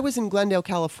I was in Glendale,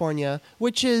 California,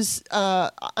 which is,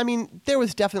 I mean, there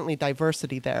was definitely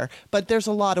diversity there, but there's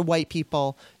a lot of white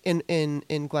people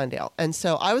in Glendale. And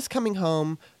so I was coming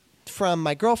home from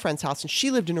my girlfriend's house, and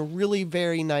she lived in a really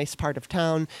very nice part of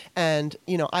town, and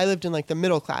you know, I lived in like the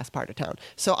middle class part of town.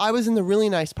 So I was in the really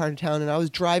nice part of town, and I was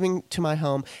driving to my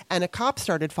home, and a cop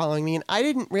started following me, and I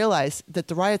didn't realize that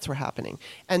the riots were happening.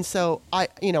 And so I,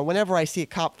 you know, whenever I see a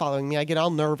cop following me, I get all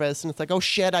nervous, and it's like, oh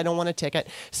shit, I don't want a ticket.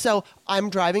 So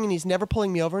I'm driving, and he's never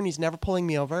pulling me over,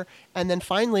 and then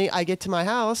finally I get to my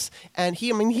house, and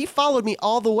he followed me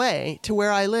all the way to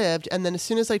where I lived, and then as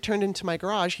soon as I turned into my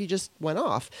garage, he just went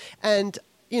off. And,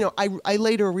 you know, I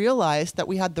later realized that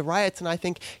we had the riots, and I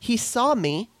think he saw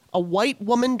me, a white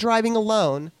woman driving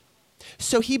alone,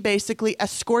 so he basically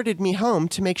escorted me home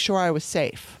to make sure I was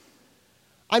safe.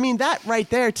 I mean, that right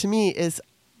there to me is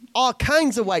all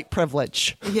kinds of white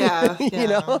privilege. Yeah. You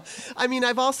know, I mean,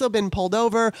 I've also been pulled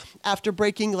over after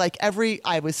breaking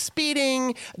I was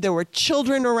speeding. There were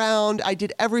children around. I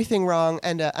did everything wrong.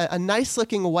 And a nice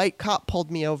looking white cop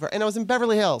pulled me over, and I was in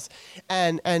Beverly Hills,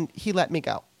 and he let me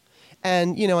go.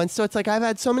 And, you know, and so it's like I've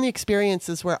had so many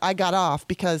experiences where I got off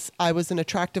because I was an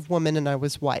attractive woman and I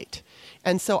was white.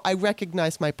 And so I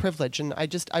recognize my privilege. And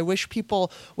I wish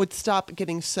people would stop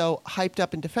getting so hyped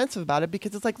up and defensive about it,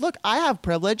 because it's like, look, I have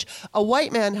privilege. A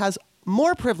white man has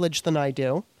more privilege than I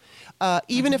do,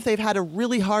 even if they've had a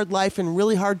really hard life and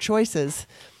really hard choices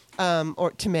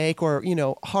or to make, or, you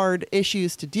know, hard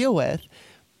issues to deal with.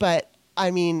 But I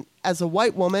mean, as a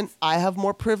white woman, I have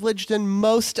more privilege than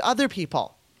most other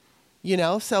people. You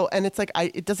know, so, and it's like,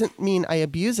 it doesn't mean I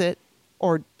abuse it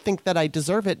or think that I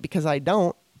deserve it, because I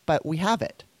don't, but we have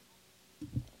it.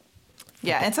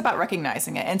 Yeah. And it's about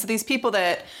recognizing it. And so these people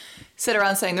that sit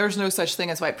around saying there's no such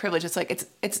thing as white privilege, it's like,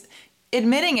 it's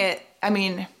admitting it. I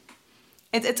mean,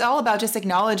 it's all about just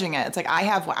acknowledging it. It's like, I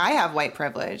have white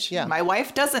privilege. Yeah. My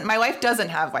wife doesn't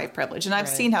have white privilege, and I've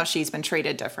seen how she's been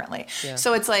treated differently. Yeah.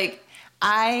 So it's like,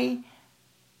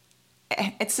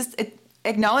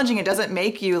 acknowledging it doesn't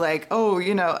make you like, oh,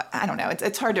 you know, I don't know.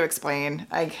 It's hard to explain.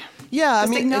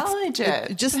 Acknowledge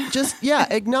it. Just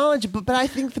acknowledge it. But I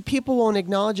think the people won't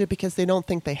acknowledge it because they don't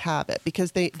think they have it,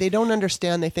 because they don't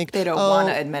understand. They think they don't want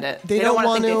to admit it. They don't want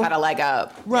to think they've had a leg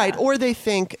up. Right. Yeah. Or they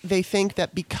think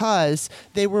that because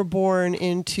they were born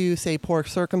into, say, poor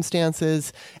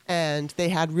circumstances and they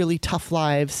had really tough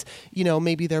lives, you know,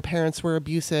 maybe their parents were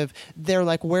abusive, they're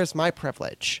like, where's my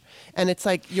privilege? And it's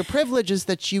like, your privilege is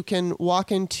that you can walk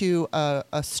into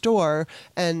a store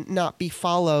and not be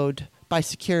followed by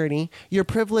security. Your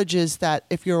privilege is that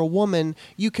if you're a woman,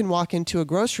 you can walk into a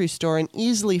grocery store and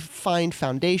easily find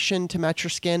foundation to match your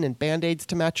skin and Band-Aids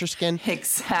to match your skin.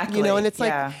 Exactly. You know, and it's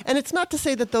like, and it's not to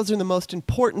say that those are the most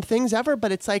important things ever,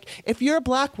 but it's like, if you're a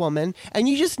black woman and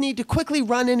you just need to quickly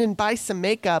run in and buy some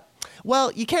makeup,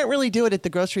 well, you can't really do it at the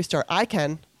grocery store. I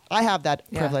have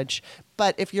that privilege.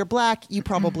 But if you're black, you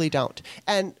probably don't.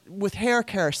 And with hair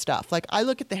care stuff, like I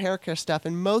look at the hair care stuff,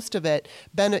 and most of it,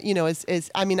 you know,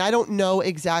 is I mean, I don't know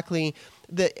exactly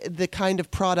the kind of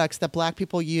products that black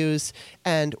people use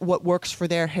and what works for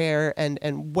their hair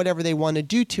and whatever they want to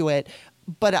do to it.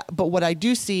 But what I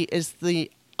do see is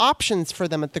the options for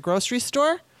them at the grocery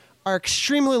store are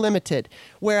extremely limited.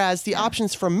 Whereas the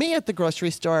options for me at the grocery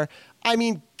store, I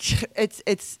mean,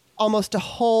 it's almost a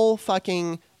whole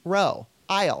fucking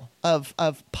aisle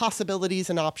of possibilities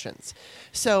and options.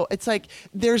 So it's like,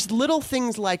 there's little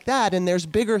things like that, and there's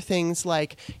bigger things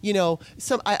like, you know,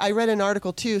 I read an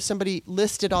article too, somebody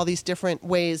listed all these different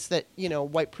ways that, you know,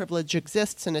 white privilege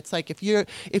exists. And it's like, if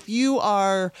you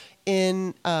are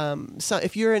in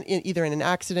if you're in either in an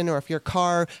accident, or if your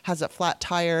car has a flat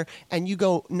tire and you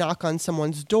go knock on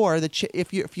someone's door,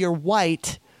 if you're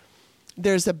white,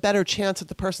 there's a better chance that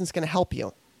the person's going to help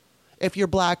you. If you're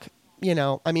black, you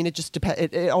know, I mean, it just depends.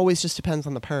 It always just depends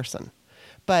on the person.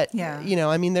 But, you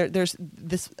know, I mean, there's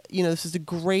this, you know, this is a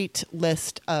great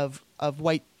list of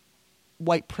white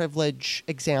privilege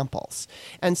examples.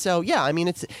 And so, yeah, I mean,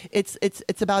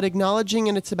 it's about acknowledging,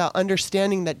 and it's about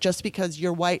understanding that just because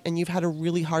you're white and you've had a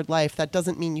really hard life, that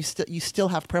doesn't mean you still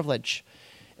have privilege.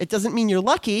 It doesn't mean you're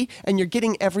lucky and you're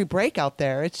getting every break out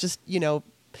there. It's just, you know,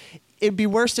 it'd be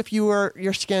worse if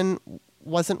your skin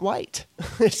wasn't white.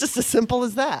 It's just as simple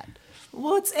as that.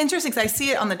 Well, it's interesting because I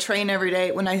see it on the train every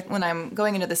day when I'm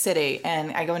going into the city,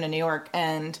 and I go into New York,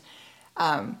 and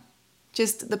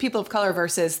just the people of color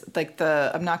versus like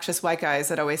the obnoxious white guys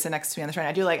that always sit next to me on the train.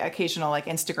 I do like occasional like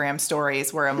Instagram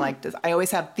stories where I'm like, I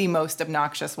always have the most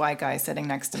obnoxious white guy sitting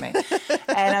next to me.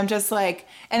 And I'm just like,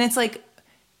 and it's like,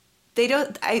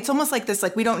 it's almost like this,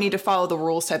 like, we don't need to follow the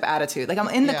rules type attitude. Like, I'm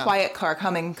in the quiet car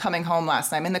coming home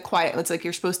last night. I'm in the quiet. It's like,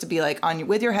 you're supposed to be like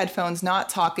with your headphones, not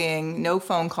talking, no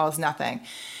phone calls, nothing.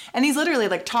 And he's literally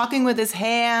like talking with his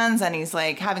hands, and he's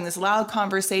like having this loud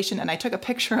conversation. And I took a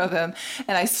picture of him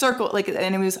and I circled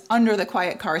and it was under the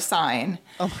quiet car sign.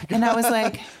 Oh my God. And I was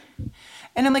like,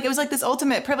 and I'm like, it was like this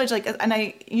ultimate privilege. Like, and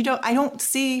I don't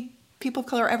see people of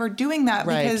color ever doing that,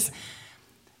 because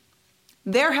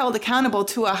they're held accountable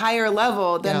to a higher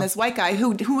level than this white guy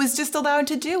who was just allowed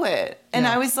to do it. And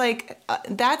I was like,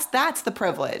 that's the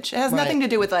privilege. It has nothing to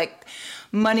do with like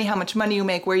money, how much money you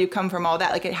make, where you come from, all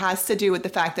that. Like, it has to do with the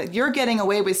fact that you're getting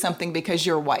away with something because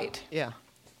you're white. Yeah.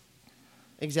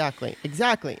 Exactly.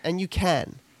 And you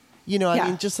can. You know, I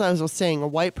mean, just as I was saying, a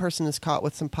white person is caught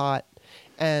with some pot,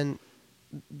 and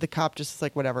the cop just is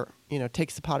like, whatever, you know,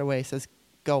 takes the pot away, says,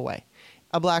 go away.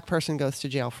 A black person goes to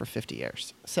jail for 50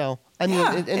 years. So, I mean,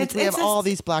 we have all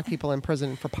these black people in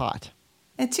prison for pot.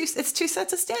 It's two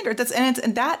sets of standards.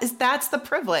 That's the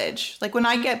privilege. Like when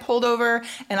I get pulled over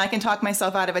and I can talk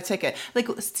myself out of a ticket. Like,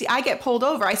 see, I get pulled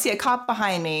over. I see a cop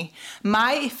behind me.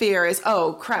 My fear is,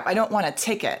 oh crap, I don't want a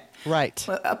ticket. Right.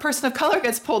 A person of color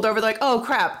gets pulled over, like, oh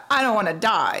crap, I don't want to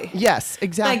die. Yes,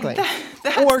 exactly. Like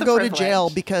that's or the go privilege. to jail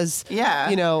because,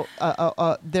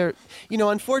 they're,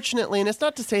 unfortunately, and it's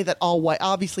not to say that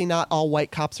obviously not all white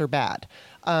cops are bad.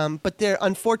 But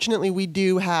unfortunately,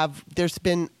 there's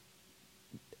been,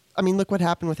 look what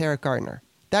happened with Eric Garner.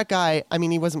 That guy,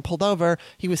 he wasn't pulled over.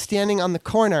 He was standing on the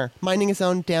corner, minding his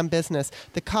own damn business.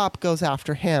 The cop goes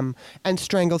after him and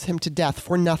strangles him to death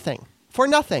for nothing. For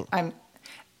nothing.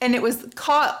 And it was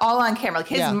caught all on camera. Like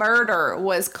his murder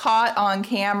was caught on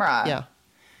camera. Yeah.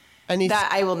 And that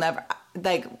I will never,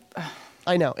 like.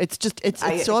 I know. It's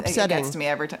so upsetting. It gets to me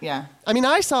every time. Yeah.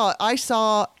 I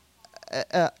saw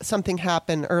something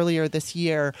happened earlier this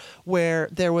year where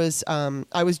there was,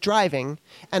 I was driving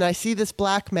and I see this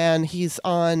black man. He's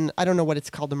on, I don't know what it's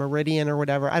called, a Meridian or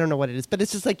whatever. I don't know what it is, but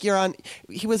it's just like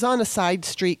he was on a side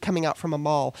street coming out from a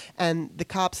mall and the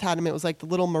cops had him. It was like the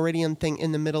little Meridian thing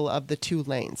in the middle of the two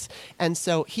lanes. And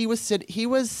so he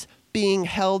was being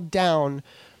held down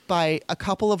by a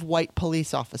couple of white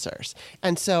police officers.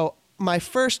 And so my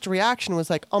first reaction was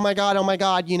like, oh my God,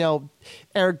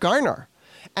 Eric Garner.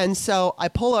 And so I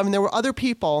pull up, and there were other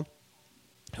people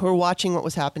who were watching what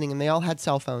was happening, and they all had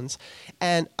cell phones.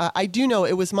 And I do know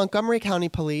it was Montgomery County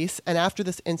Police. And after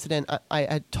this incident, I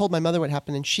had told my mother what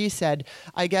happened, and she said,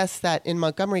 I guess that in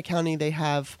Montgomery County they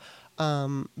have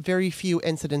very few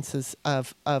incidences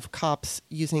of cops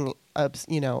using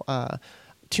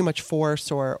too much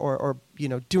force or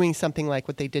doing something like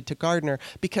what they did to Gardner,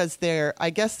 because I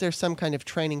guess there's some kind of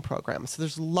training program. So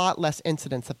there's a lot less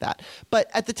incidents of that.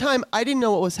 But at the time, I didn't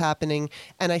know what was happening,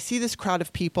 and I see this crowd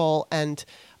of people, and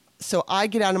so I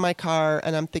get out of my car,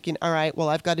 and I'm thinking, all right, well,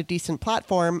 I've got a decent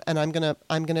platform, and I'm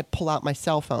gonna pull out my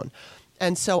cell phone.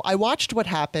 And so I watched what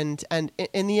happened, and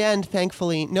in the end,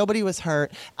 thankfully, nobody was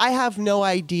hurt. I have no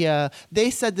idea. They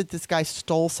said that this guy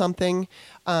stole something,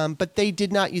 but they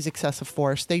did not use excessive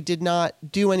force. They did not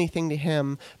do anything to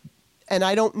him. And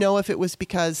I don't know if it was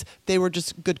because they were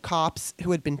just good cops who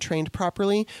had been trained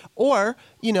properly, or,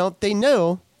 they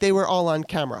knew they were all on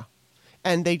camera.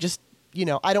 And they just,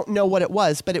 I don't know what it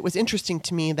was, but it was interesting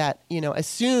to me that, as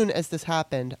soon as this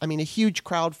happened, a huge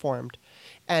crowd formed.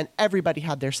 And everybody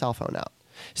had their cell phone out.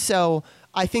 So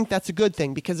I think that's a good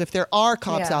thing, because if there are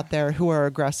cops out there who are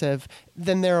aggressive,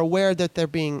 then they're aware that they're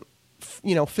being,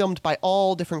 filmed by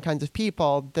all different kinds of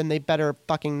people. Then they better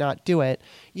fucking not do it,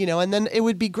 And then it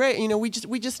would be great.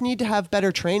 We just need to have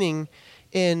better training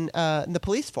in the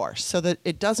police force so that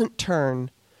it doesn't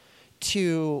turn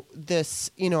to this.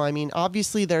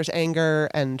 Obviously there's anger,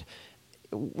 and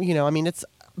it's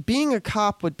being a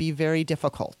cop would be very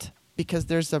difficult, because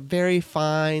there's a very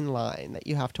fine line that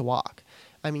you have to walk.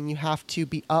 You have to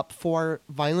be up for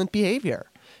violent behavior.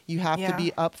 You have to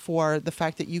be up for the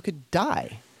fact that you could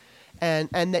die and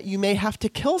that you may have to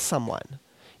kill someone,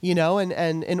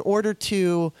 and in order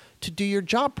to do your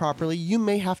job properly, you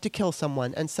may have to kill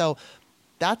someone. And so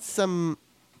that's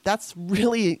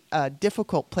really a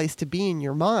difficult place to be in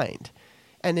your mind.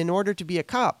 And in order to be a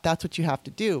cop, that's what you have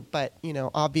to do. But,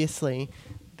 obviously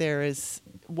there is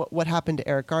what happened to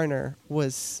Eric Garner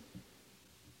was,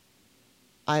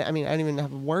 I don't even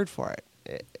have a word for it.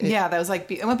 That was like,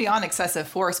 it went beyond excessive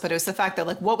force, but it was the fact that,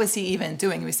 like, what was he even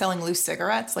doing? He was selling loose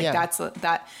cigarettes. Like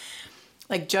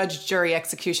like judge, jury,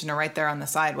 executioner right there on the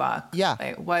sidewalk. Yeah.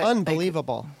 Like, what?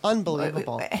 Unbelievable.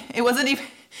 Unbelievable. It wasn't even,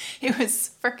 it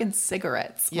was freaking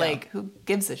cigarettes. Yeah. Like, who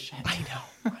gives a shit? I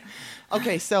know.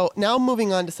 Okay, so now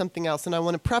moving on to something else, and I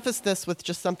want to preface this with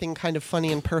just something kind of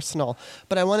funny and personal,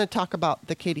 but I want to talk about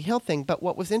the Katie Hill thing. But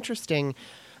what was interesting,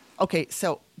 okay,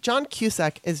 so John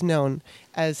Cusack is known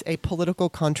as a political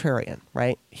contrarian,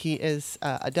 right? He is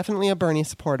definitely a Bernie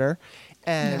supporter,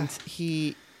 and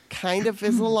he kind of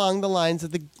is along the lines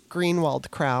of the Greenwald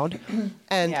crowd,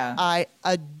 and I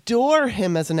adore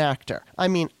him as an actor.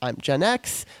 I'm Gen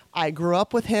X. I grew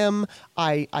up with him.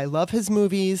 I love his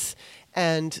movies.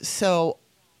 And so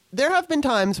there have been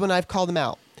times when I've called him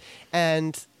out,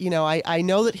 and, I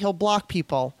know that he'll block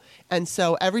people. And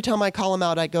so every time I call him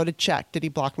out, I go to check. Did he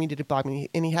block me? Did he block me?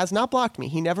 And he has not blocked me.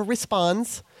 He never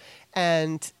responds,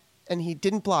 and he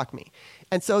didn't block me.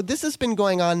 And so this has been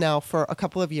going on now for a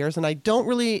couple of years, and I don't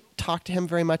really talk to him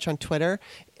very much on Twitter,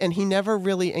 and he never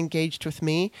really engaged with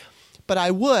me. But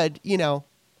I would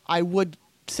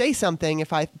say something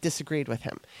if I disagreed with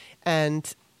him.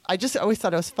 And I just always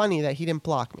thought it was funny that he didn't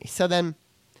block me. So then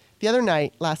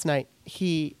last night,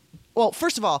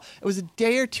 first of all, it was a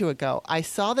day or two ago, I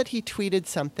saw that he tweeted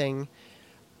something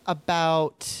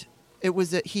about,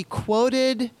 he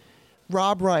quoted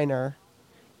Rob Reiner,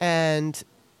 and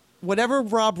whatever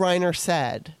Rob Reiner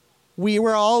said, we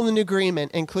were all in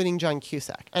agreement, including John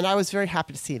Cusack. And I was very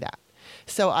happy to see that.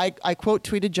 So I quote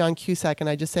tweeted John Cusack and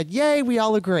I just said, yay, we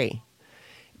all agree.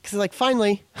 Because like,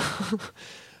 finally,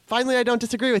 finally, I don't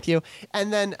disagree with you.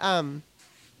 And then,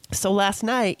 so last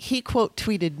night he quote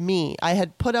tweeted me. I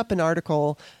had put up an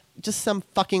article, just some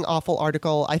fucking awful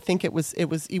article. I think it was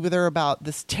either about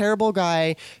this terrible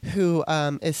guy who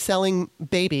is selling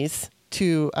babies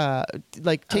to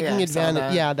like taking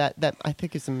advantage. Yeah, that I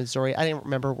think is in Missouri. I didn't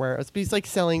remember where it was, but he's like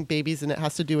selling babies, and it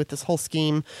has to do with this whole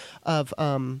scheme of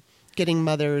getting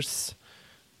mothers,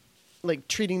 like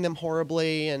treating them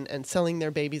horribly and selling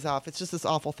their babies off. It's just this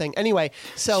awful thing. Anyway,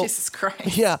 so Jesus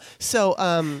Christ. Yeah. So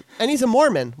and he's a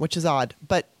Mormon, which is odd,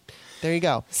 but there you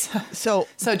go. So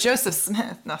Joseph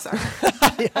Smith. No, sorry.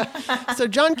 Yeah. So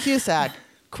John Cusack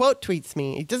quote tweets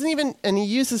me. He doesn't even, and he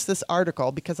uses this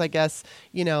article because I guess,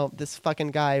 this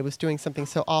fucking guy was doing something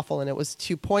so awful, and it was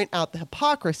to point out the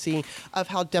hypocrisy of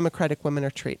how Democratic women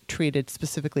are treated,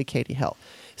 specifically Katie Hill.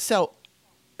 So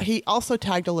he also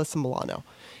tagged Alyssa Milano.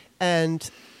 And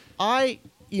I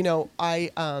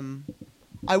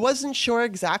wasn't sure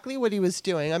exactly what he was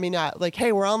doing. I mean, like,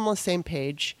 hey, we're all on the same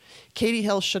page. Katie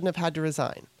Hill shouldn't have had to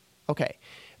resign. Okay.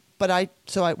 But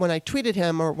when I tweeted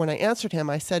him, or when I answered him,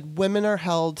 I said, women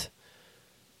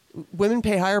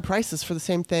pay higher prices for the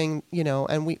same thing,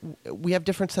 and we have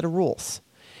different set of rules.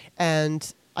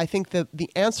 And I think the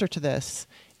answer to this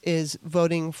is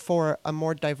voting for a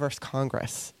more diverse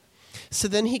Congress. So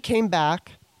then he came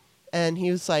back and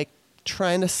he was like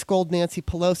trying to scold Nancy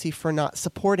Pelosi for not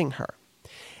supporting her.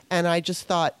 And I just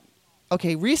thought,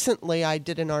 okay, recently I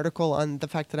did an article on the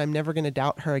fact that I'm never going to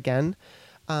doubt her again.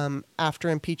 After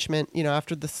impeachment,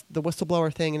 after the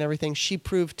whistleblower thing and everything, she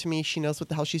proved to me she knows what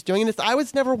the hell she's doing. And I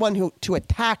was never one to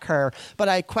attack her, but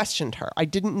I questioned her. I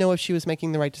didn't know if she was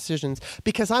making the right decisions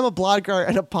because I'm a blogger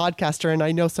and a podcaster and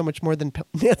I know so much more than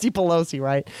Nancy Pelosi,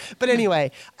 right? But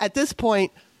anyway, at this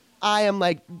point, I am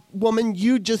like, woman,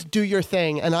 you just do your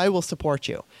thing and I will support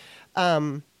you.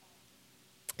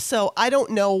 So I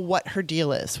don't know what her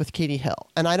deal is with Katie Hill,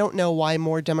 and I don't know why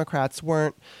more Democrats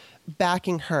weren't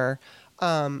backing her.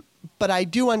 But I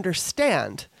do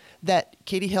understand that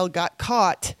Katie Hill got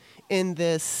caught in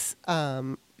this,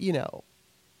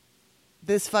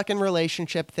 this fucking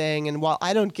relationship thing. And while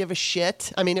I don't give a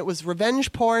shit, I mean, it was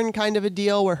revenge porn kind of a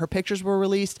deal where her pictures were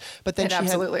released, but then it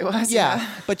absolutely was. Yeah.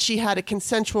 But she had a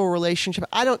consensual relationship.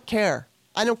 I don't care.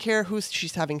 I don't care who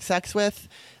she's having sex with.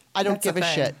 I don't give a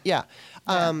shit. Yeah.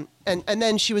 And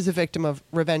then she was a victim of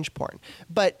revenge porn,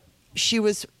 but she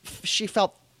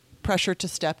felt pressure to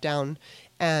step down,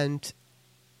 and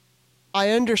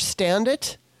I understand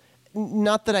it.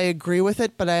 Not that I agree with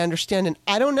it, but I understand. And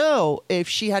I don't know if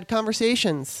she had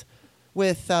conversations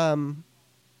with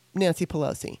Nancy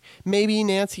Pelosi. Maybe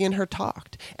Nancy and her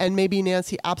talked, and maybe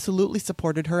Nancy absolutely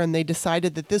supported her and they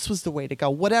decided that this was the way to go.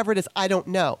 Whatever it is, I don't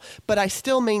know. But I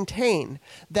still maintain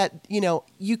that,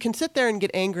 you can sit there and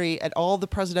get angry at all the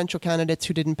presidential candidates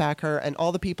who didn't back her and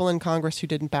all the people in Congress who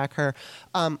didn't back her.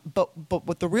 But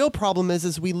what the real problem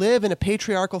is we live in a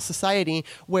patriarchal society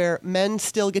where men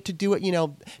still get to do it.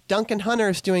 Duncan Hunter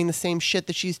is doing the same shit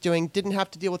that she's doing, didn't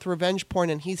have to deal with revenge porn,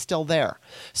 and he's still there.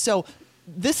 So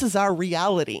this is our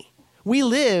reality. We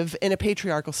live in a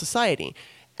patriarchal society.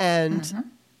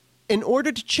 And in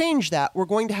order to change that, we're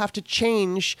going to have to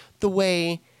change the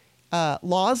way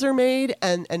laws are made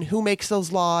and who makes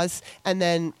those laws. And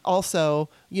then also,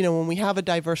 when we have a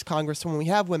diverse Congress, when we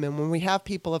have women, when we have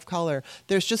people of color,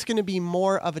 there's just going to be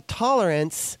more of a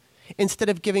tolerance instead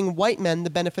of giving white men the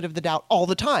benefit of the doubt all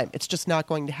the time. It's just not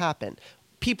going to happen.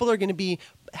 People are going to be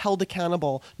held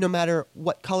accountable no matter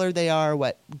what color they are,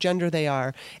 what gender they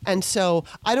are. And so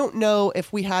I don't know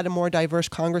if we had a more diverse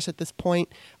Congress at this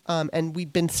point, and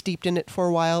we'd been steeped in it for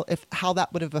a while, how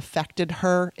that would have affected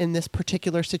her in this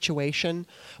particular situation.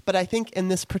 But I think in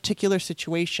this particular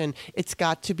situation, it's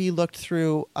got to be looked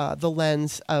through the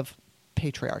lens of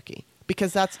patriarchy,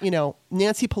 because that's,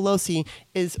 Nancy Pelosi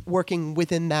is working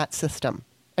within that system,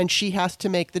 and she has to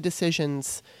make the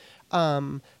decisions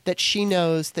that she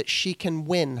knows that she can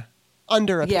win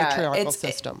under a patriarchal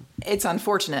system. It's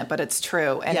unfortunate, but it's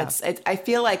true. And I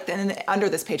feel like under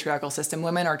this patriarchal system,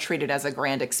 women are treated as a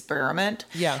grand experiment.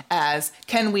 Yeah. As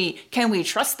can we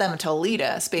trust them to lead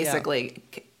us? Basically,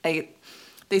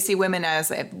 they see women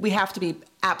as we have to be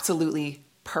absolutely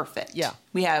perfect. Yeah.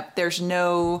 There's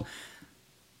no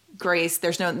grace.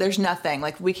 There's nothing.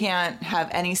 Like, we can't have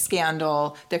any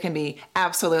scandal. There can be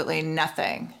absolutely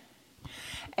nothing.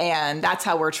 And that's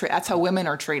how that's how women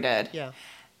are treated. Yeah.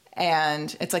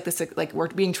 And it's like this, like we're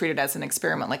being treated as an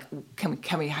experiment. Like,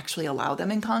 can we actually allow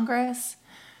them in Congress?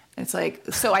 It's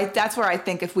like, so that's where I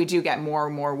think if we do get more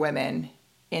and more women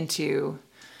into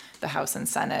the House and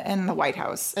Senate and the White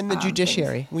House and the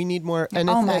judiciary, we need more. And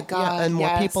oh my God, and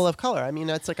more people of color. I mean,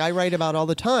 it's like I write about all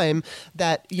the time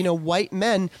that, you know, white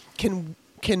men can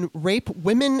rape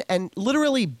women and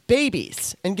literally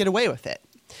babies and get away with it.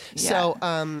 Yeah.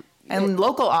 So, and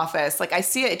local office, like I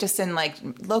see it just in like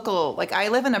local, like I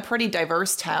live in a pretty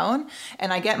diverse town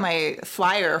and I get my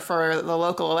flyer for the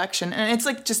local election and it's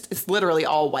like it's literally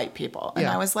all white people. And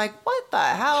I was like, what the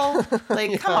hell?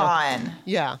 Like, come on.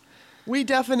 Yeah. We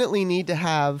definitely need to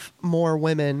have more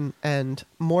women and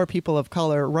more people of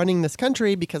color running this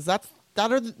country because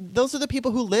those are the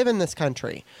people who live in this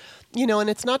country. You know, and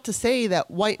it's not to say that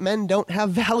white men don't have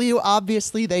value.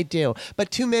 Obviously, they do.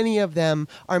 But too many of them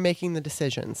are making the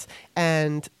decisions.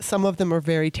 And some of them are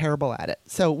very terrible at it.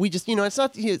 So we just, you know,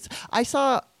 I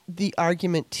saw the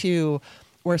argument, too,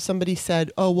 where somebody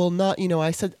said, oh, well, not, you know,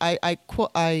 I said,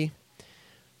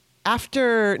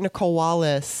 after Nicole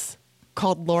Wallace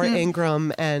called Laura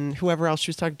Ingraham and whoever else she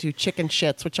was talking to chicken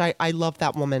shits, which I love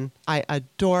that woman. I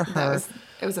adore her.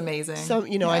 It was amazing. So,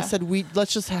 you know, I said,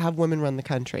 let's just have women run the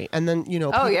country. And then, you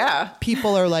know,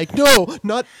 people are like, no,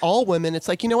 not all women. It's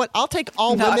like, you know what? I'll take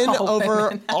all women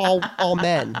over all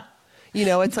men. You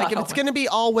know, it's like if it's going to be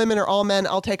all women or all men,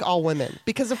 I'll take all women.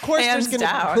 Because, of course, there's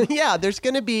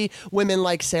going to be women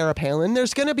like Sarah Palin.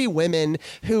 There's going to be women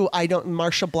who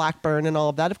Marsha Blackburn and all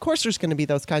of that. Of course, there's going to be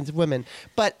those kinds of women.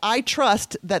 But I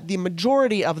trust that the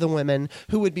majority of the women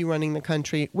who would be running the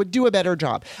country would do a better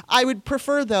job. I would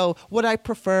prefer, though, what I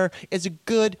prefer is a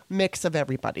good mix of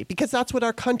everybody. Because that's what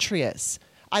our country is.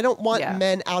 I don't want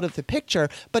men out of the picture.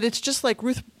 But it's just like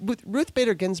Ruth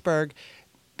Bader Ginsburg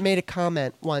made a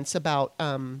comment once about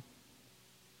I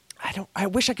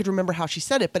wish I could remember how she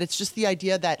said it, but it's just the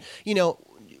idea that, you know,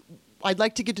 I'd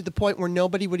like to get to the point where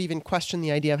nobody would even question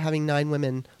the idea of having 9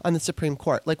 women on the Supreme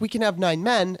Court. Like we can have 9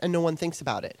 men and no one thinks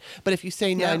about it. But if you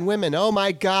say 9 women, oh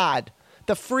my God,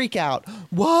 the freak out.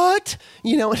 What?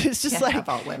 You know, it's just like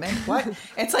about women. What?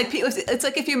 It's like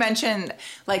if you mention,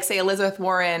 like, say Elizabeth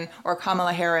Warren or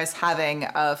Kamala Harris having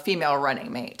a female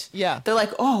running mate. Yeah, they're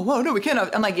like, oh, whoa, no, we can't.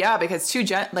 I'm like, yeah, because two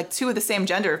of the same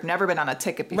gender have never been on a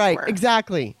ticket before. Right,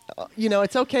 exactly. You know,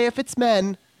 it's okay if it's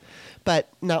men, but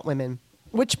not women.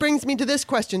 Which brings me to this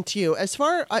question to you. As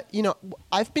far, you know,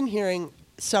 I've been hearing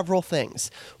several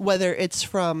things, whether it's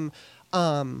from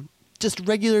just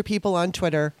regular people on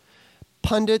Twitter,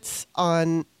 pundits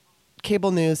on cable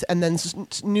news, and then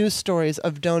news stories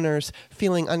of donors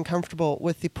feeling uncomfortable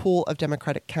with the pool of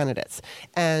Democratic candidates.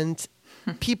 And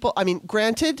people, I mean,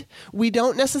 granted, we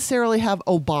don't necessarily have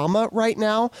Obama right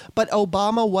now, but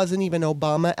Obama wasn't even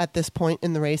Obama at this point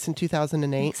in the race in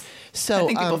 2008. So I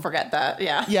think people forget that.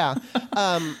 Yeah. Yeah.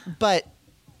 But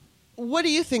what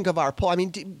do you think of our poll? I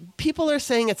mean, people are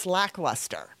saying it's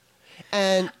lackluster.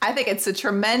 And I think it's a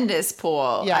tremendous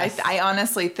poll. Yes. I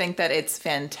honestly think that it's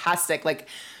fantastic. Like,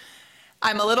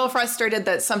 I'm a little frustrated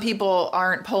that some people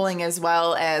aren't polling as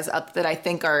well as that I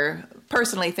think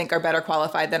personally think are better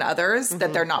qualified than others,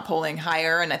 that they're not polling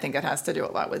higher. And I think it has to do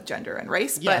a lot with gender and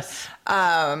race. Yes.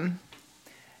 But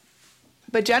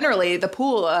generally the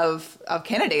pool of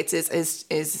candidates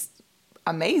is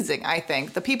amazing. I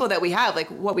think the people that we have, like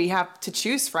what we have to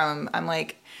choose from, I'm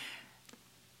like,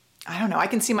 I don't know. I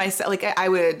can see myself, like I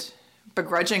would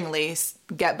begrudgingly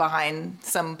get behind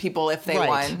some people if they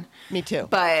won. Me too.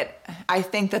 But I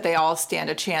think that they all stand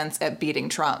a chance at beating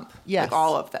Trump. Yes. Like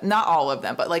all of them. Not all of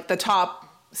them, but like the top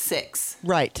 6.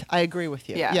 Right. I agree with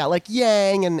you. Yeah. Yeah, like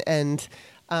Yang and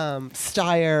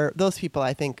Steyer, those people,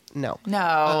 I think, no.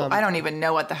 No, I don't even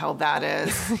know what the hell that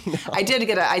is. No. I did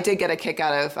get a kick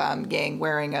out of Yang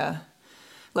wearing a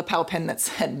lapel pin that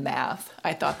said math.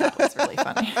 I thought that was really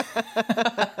funny.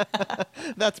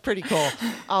 That's pretty cool.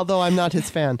 Although I'm not his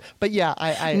fan, but yeah,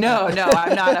 No,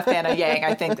 I'm not a fan of Yang.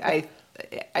 I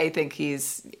think he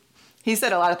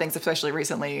said a lot of things, especially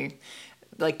recently,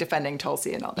 like defending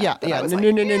Tulsi and all that.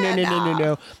 Yeah.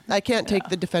 No. I can't take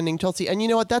the defending Tulsi. And you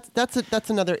know what? That's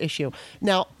another issue.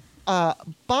 Now,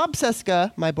 Bob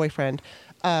Cesca, my boyfriend,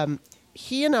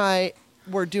 he and I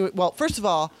were doing well. First of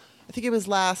all, I think it was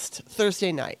last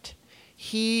Thursday night,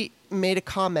 he made a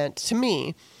comment to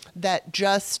me that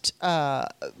just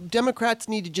Democrats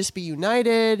need to just be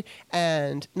united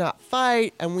and not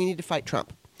fight, and we need to fight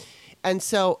Trump. And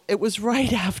so it was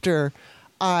right after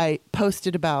I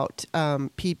posted about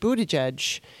Pete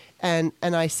Buttigieg And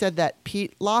I said that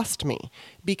Pete lost me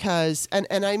because, and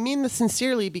I mean this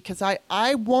sincerely, because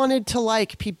I wanted to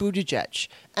like Pete Buttigieg,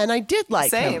 and I did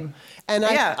like him. And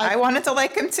I wanted to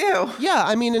like him too. Yeah,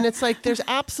 I mean, and it's like there's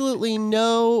absolutely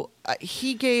no.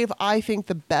 He gave, I think,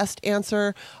 the best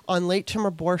answer on late-term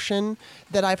abortion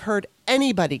that I've heard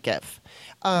anybody give.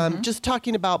 Just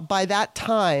talking about by that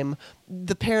time,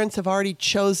 the parents have already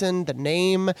chosen the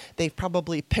name. They've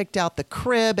probably picked out the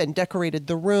crib and decorated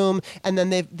the room, and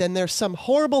then there's some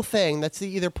horrible thing that's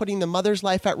either putting the mother's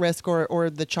life at risk or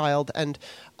the child, and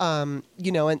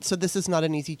and so this is not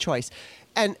an easy choice.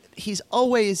 And he's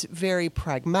always very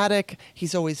pragmatic.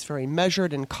 He's always very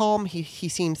measured and calm. He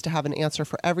seems to have an answer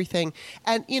for everything.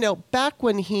 And, back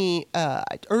when he,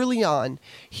 early on,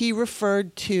 he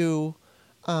referred to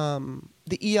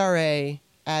the ERA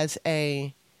as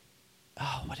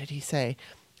what did he say?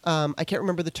 I can't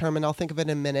remember the term, and I'll think of it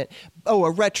in a minute. Oh,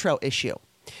 a retro issue.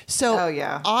 So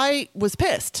I was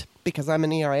pissed because I'm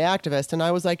an ERA activist, and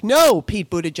I was like, no, Pete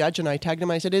Buttigieg, and I tagged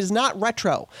him. I said, it is not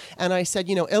retro. And I said,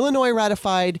 Illinois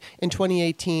ratified in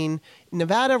 2018,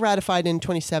 Nevada ratified in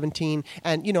 2017,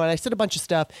 and I said a bunch of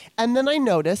stuff. And then I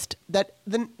noticed that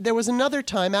there was another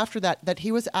time after that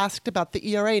he was asked about the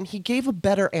ERA, and he gave a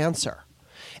better answer.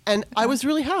 And I was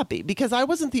really happy because I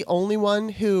wasn't the only one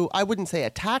who, I wouldn't say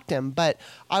attacked him, but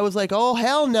I was like, oh,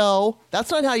 hell no,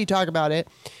 that's not how you talk about it.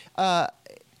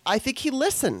 I think he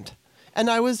listened, and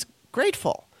I was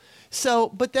grateful. So,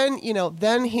 but then,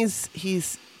 then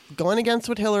he's going against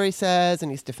what Hillary says,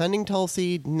 and he's defending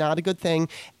Tulsi, not a good thing.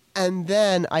 And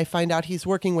then I find out he's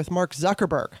working with Mark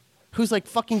Zuckerberg, who's like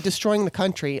fucking destroying the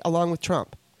country along with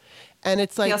Trump. And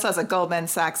it's like, he also has a Goldman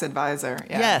Sachs advisor.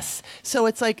 Yeah. Yes. So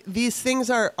it's like these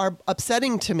things are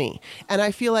upsetting to me. And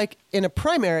I feel like in a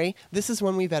primary, this is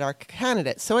when we vet our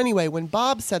candidates. So anyway, when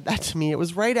Bob said that to me, it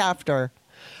was right after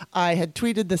I had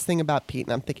tweeted this thing about Pete,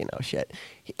 and I'm thinking, oh shit.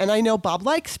 And I know Bob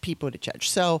likes Pete Buttigieg.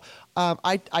 So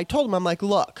I told him, I'm like,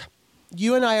 look,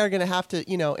 you and I are going to have to,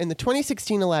 in the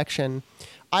 2016 election,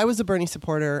 I was a Bernie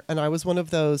supporter, and I was one of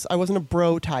those, I wasn't a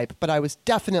bro type, but I was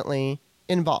definitely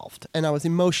involved, and I was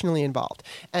emotionally involved.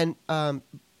 And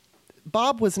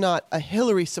Bob was not a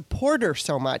Hillary supporter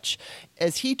so much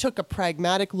as he took a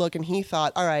pragmatic look, and he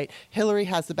thought, all right, Hillary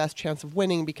has the best chance of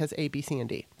winning because A, B, C, and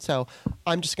D. So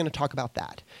I'm just going to talk about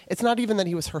that. It's not even that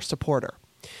he was her supporter.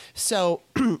 So,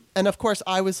 and of course,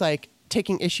 I was like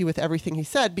taking issue with everything he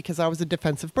said because I was a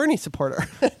defensive Bernie supporter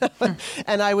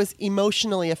and I was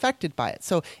emotionally affected by it.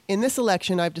 So in this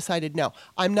election, I've decided, no,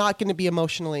 I'm not going to be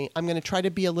emotionally. I'm going to try to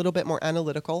be a little bit more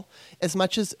analytical. As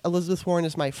much as Elizabeth Warren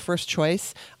is my first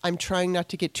choice, I'm trying not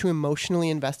to get too emotionally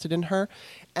invested in her.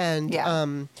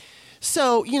 And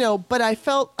so, but I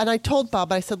felt, and I told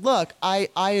Bob, I said, look, I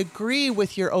agree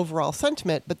with your overall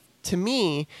sentiment, but to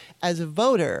me, as a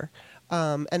voter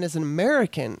and as an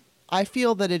American, I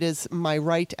feel that it is my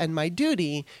right and my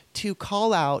duty to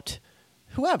call out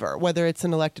whoever, whether it's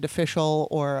an elected official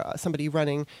or somebody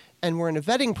running, and we're in a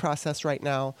vetting process right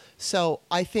now. So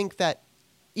I think that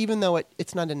even though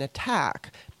it's not an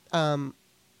attack,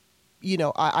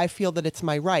 I feel that it's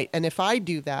my right. And if I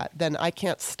do that, then I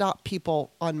can't stop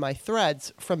people on my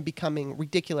threads from becoming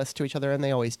ridiculous to each other, and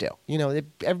they always do.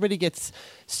 Everybody gets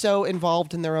so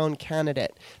involved in their own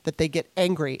candidate that they get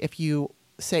angry if you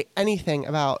say anything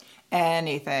about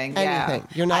anything. Yeah.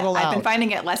 You're not allowed. I've been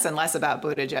finding it less and less about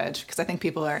Buttigieg because I think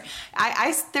people are.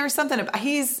 There's something about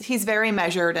he's very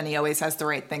measured and he always has the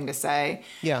right thing to say.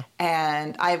 Yeah.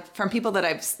 And from people that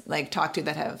I've talked to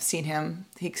that have seen him,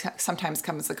 he sometimes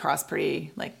comes across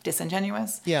pretty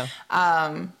disingenuous. Yeah.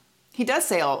 He does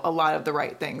say a lot of the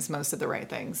right things, most of the right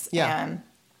things. Yeah. And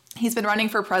he's been running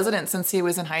for president since he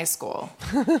was in high school.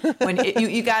 When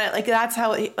you got it, that's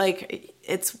how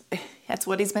that's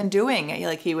what he's been doing.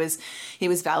 He was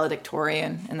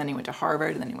valedictorian, and then he went to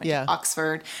Harvard, and then he went to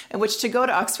Oxford. And which, to go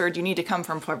to Oxford, you need to come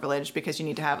from privilege because you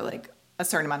need to have a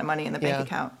certain amount of money in the bank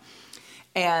account.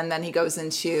 And then he goes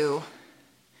into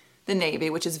the Navy,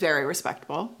 which is very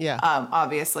respectable. Yeah.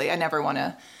 Obviously, I never want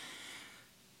to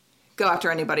go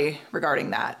after anybody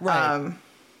regarding that. Right.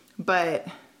 But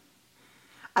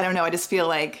I don't know. I just feel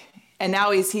like, and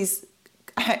now he's.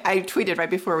 I tweeted right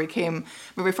before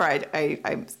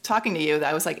I'm talking to you that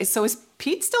I was like, so is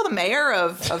Pete still the mayor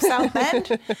of South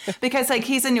Bend? Because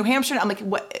he's in New Hampshire. I'm like,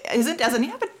 what doesn't he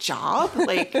have a job?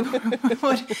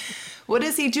 What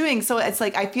is he doing? So it's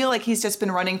I feel like he's just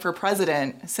been running for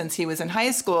president since he was in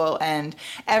high school, and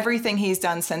everything he's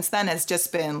done since then has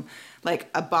just been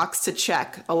a box to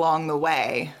check along the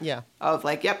way. Yeah. Of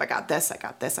yep, I got this.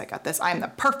 I'm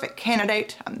the perfect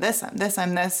candidate. I'm this.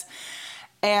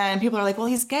 And people are like, well,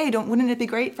 he's gay. Wouldn't it be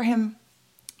great for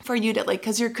you to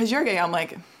because you're gay? I'm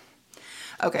like,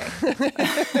 Okay.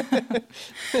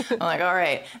 I'm like, all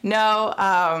right.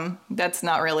 No, that's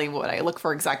not really what I look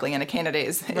for exactly in a candidate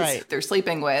is right. they're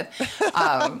sleeping with.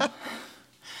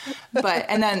 But,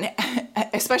 and then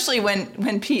especially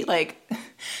when Pete, like,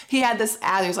 he had this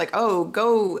ad, he was like, oh,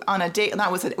 go on a date.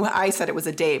 That was I said it was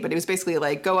a date, but it was basically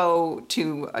like, go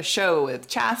to a show with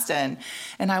Chasten.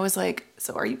 And I was like,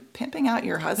 so are you pimping out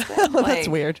your husband? Well, that's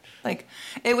weird. Like,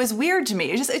 it was weird to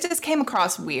me. It just came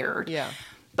across weird. Yeah.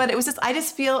 But it was just, I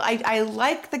just feel, I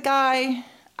like the guy.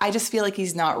 I just feel like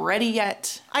he's not ready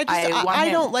yet.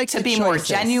 I don't like to be choices. more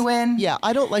genuine. Yeah,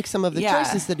 I don't like some of the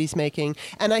choices that he's making.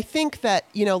 And I think that,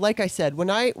 like I said, when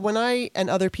I and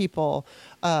other people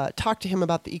talked to him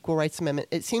about the Equal Rights Amendment,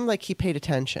 it seemed like he paid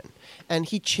attention and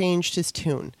he changed his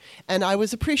tune. And I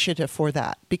was appreciative for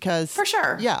that because... For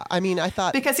sure. Yeah, I mean, I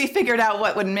thought... Because he figured out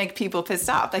what would make people pissed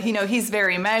off. Like, he's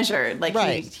very measured. Like,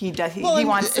 right. he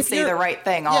wants to say the right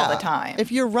thing all the time.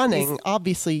 If you're running,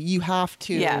 obviously you have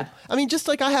to... Yeah. I mean, just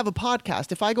like I have a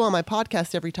podcast. If I go on my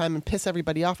podcast every time and piss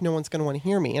everybody off, no one's going to want to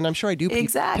hear me. And I'm sure I do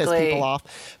piss people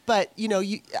off. But,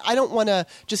 I don't want to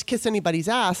just kiss anybody's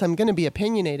ass. I'm going to be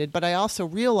opinionated. But I also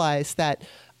realize that,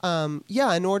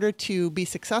 in order to be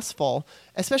successful,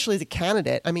 especially as a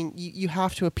candidate, I mean, you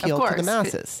have to appeal to the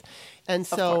masses. And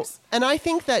so, and I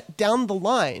think that down the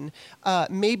line,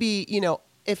 maybe,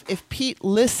 if Pete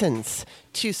listens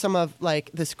to some of like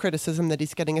this criticism that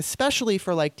he's getting, especially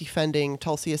for like defending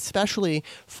Tulsi, especially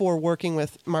for working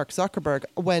with Mark Zuckerberg,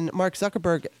 when Mark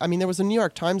Zuckerberg, I mean, there was a New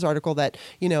York Times article that,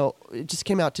 it just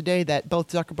came out today that both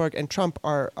Zuckerberg and Trump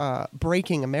are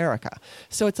breaking America.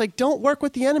 So it's like, don't work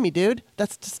with the enemy, dude.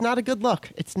 That's just not a good look.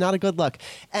 It's not a good look.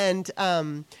 And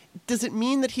does it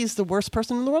mean that he's the worst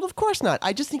person in the world? Of course not.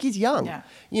 I just think he's young. Yeah.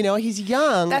 He's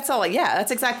young. That's all. Yeah,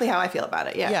 that's exactly how I feel about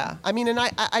it. Yeah. Yeah. I mean, and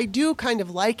I do kind of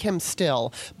like him still,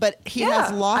 but he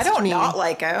has lost me. I don't not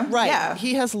like him. Right. Yeah.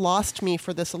 He has lost me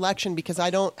for this election because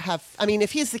I don't have, I mean,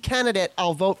 if he's the candidate,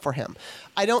 I'll vote for him.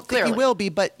 I don't think he will be,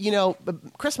 but,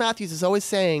 Chris Matthews is always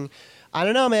saying, I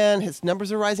don't know, man, his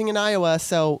numbers are rising in Iowa,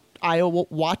 so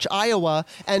watch Iowa.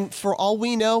 And for all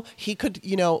we know, he could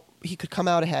come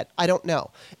out ahead. I don't know.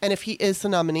 And if he is the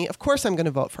nominee, of course I'm going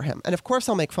to vote for him. And of course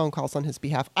I'll make phone calls on his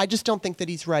behalf. I just don't think that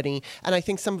he's ready. And I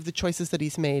think some of the choices that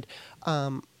he's made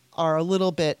are a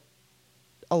little bit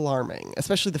alarming,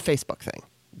 especially the Facebook thing.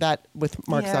 That with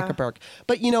Mark Zuckerberg.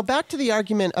 But, back to the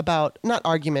argument about, not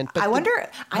argument, but... I wonder,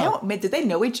 did they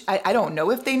know I don't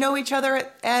know if they know each other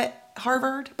at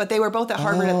Harvard, but they were both at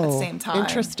Harvard at the same time.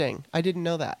 Interesting. I didn't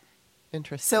know that.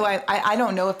 Interesting. So I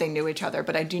don't know if they knew each other,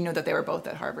 but I do know that they were both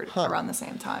at Harvard around the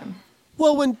same time.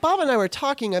 Well, when Bob and I were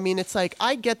talking, I mean, it's like,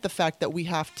 I get the fact that we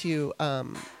have to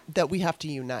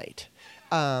unite.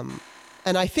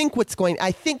 And I think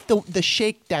the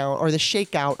shakedown or the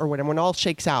shakeout or whatever, when all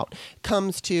shakes out,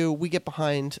 comes to we get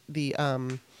behind the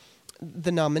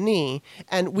nominee,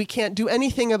 and we can't do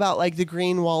anything about like the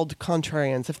Greenwald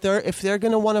contrarians. If they're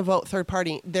going to want to vote third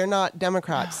party, they're not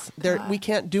Democrats. We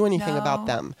can't do anything about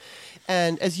them.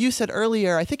 And as you said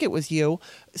earlier, I think it was you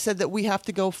said that we have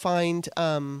to go find.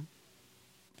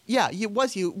 Yeah, it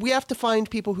was you. We have to find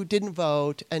people who didn't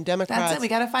vote and Democrats. That's it. We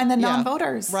got to find the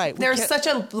non-voters. Right. There's such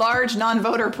a large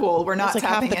non-voter pool we're not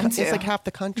tapping into. It's like half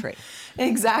the country.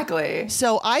 Exactly.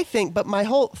 So I think, but my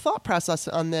whole thought process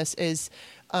on this is,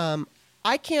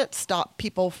 I can't stop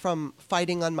people from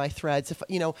fighting on my threads. If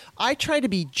I try to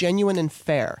be genuine and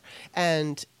fair,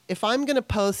 and if I'm going to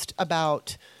post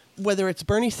about whether it's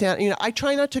Bernie Sanders, I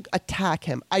try not to attack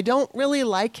him. I don't really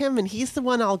like him, and he's the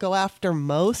one I'll go after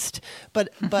most. But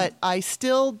I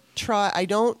still try. I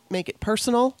don't make it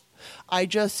personal. I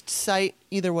just cite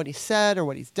either what he said or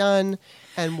what he's done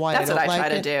and why that's I don't what I like try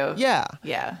it. to do. Yeah.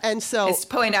 Yeah. And so it's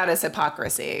point out his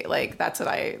hypocrisy. Like that's what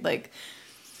I like.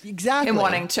 Exactly. Him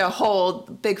wanting to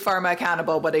hold Big Pharma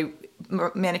accountable, but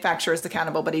manufacturers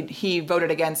accountable, but he voted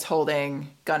against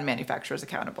holding gun manufacturers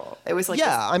accountable. It was like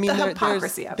the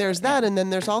hypocrisy of it. There's that, and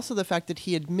then there's also the fact that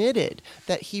he admitted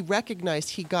that he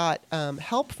recognized he got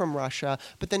help from Russia,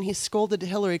 but then he scolded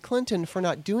Hillary Clinton for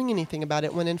not doing anything about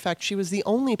it when in fact she was the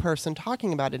only person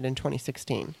talking about it in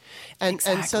 2016. And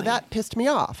so that pissed me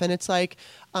off. And it's like,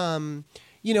 again,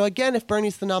 if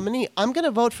Bernie's the nominee, I'm going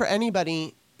to vote for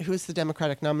anybody who's the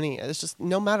Democratic nominee. It's just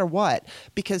no matter what,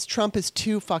 because Trump is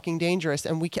too fucking dangerous.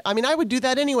 And I would do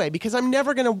that anyway, because I'm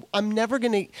never going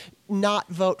to not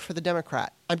vote for the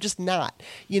Democrat. I'm just not,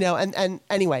 and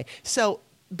anyway, so,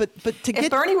 but if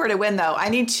Bernie were to win though, I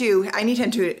need him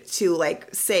to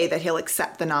like say that he'll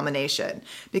accept the nomination,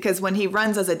 because when he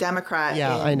runs as a Democrat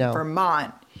in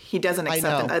Vermont, He doesn't I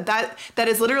accept know. it. That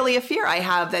is literally a fear I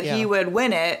have, that Yeah. he would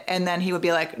win it and then he would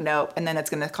be like, nope, and then it's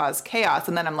going to cause chaos.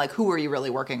 And then I'm like, who are you really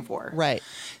working for? Right.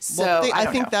 So Well, I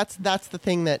don't think know. that's the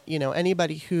thing that,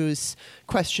 anybody who's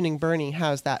questioning Bernie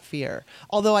has that fear.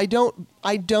 Although I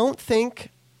don't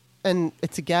think, and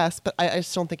it's a guess, but I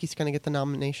just don't think he's going to get the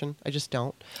nomination. I just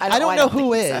don't. I don't know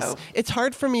who think is. so. It's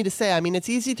hard for me to say. I mean, it's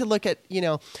easy to look at,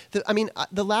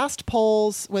 the last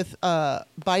polls with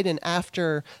Biden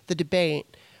after the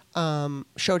debate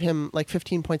showed him like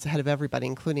 15 points ahead of everybody,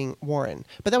 including Warren.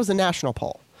 But that was a national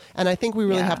poll. And I think we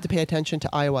really Yeah. have to pay attention to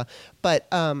Iowa. But,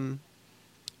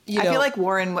 I feel like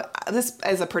Warren, this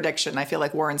as a prediction, I feel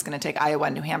like Warren's going to take Iowa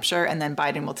and New Hampshire, and then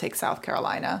Biden will take South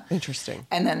Carolina. Interesting.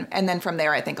 And then from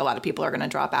there, I think a lot of people are going to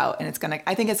drop out, and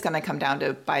I think it's going to come down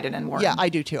to Biden and Warren. Yeah, I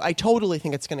do too. I totally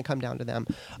think it's going to come down to them.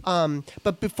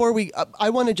 But before I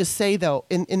want to just say though,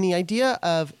 in the idea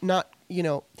of not,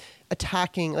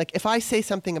 attacking, like if I say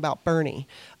something about Bernie,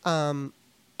 I'm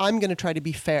going to try to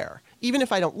be fair. Even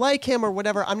if I don't like him or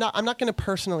whatever, I'm not going to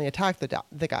personally attack the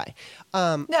guy.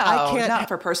 No, I can't, not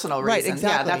for personal right, reasons.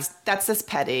 exactly. Yeah, that's just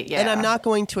petty. Yeah. And I'm not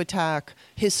going to attack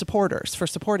his supporters for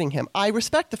supporting him. I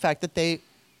respect the fact that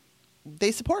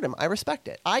they support him. I respect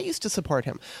it. I used to support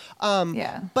him.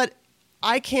 Yeah. But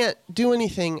I can't do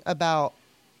anything about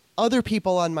other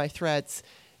people on my threads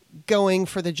going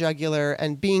for the jugular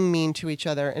and being mean to each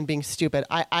other and being stupid.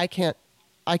 I can't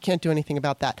do anything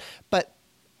about that.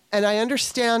 And I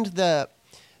understand the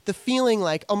feeling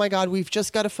like, oh my God, we've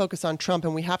just got to focus on Trump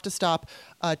and we have to stop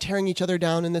tearing each other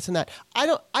down and this and that.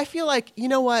 I feel like, you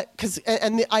know what?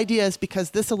 And the idea is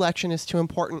because this election is too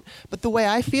important. But the way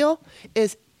I feel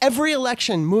is every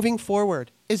election moving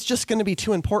forward is just going to be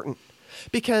too important.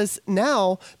 Because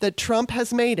now that Trump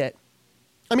has made it,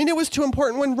 I mean, it was too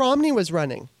important when Romney was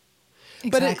running.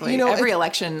 Exactly. But every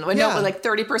election, when yeah. like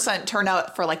 30%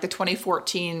 turnout for like the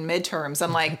 2014 midterms,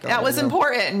 I'm like, God, that was I know.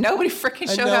 important. Nobody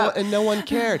freaking showed up. And no one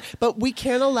cared. But we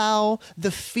can't allow the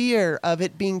fear of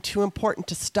it being too important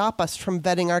to stop us from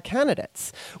vetting our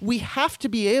candidates. We have to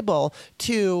be able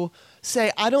to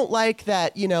say, I don't like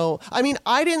that,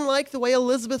 I didn't like the way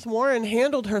Elizabeth Warren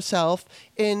handled herself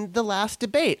in the last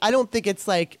debate. I don't think it's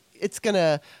like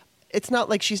it's not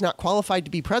like she's not qualified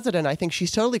to be president. I think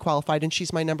she's totally qualified and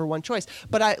she's my number one choice.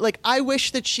 But I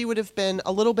wish that she would have been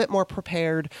a little bit more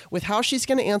prepared with how she's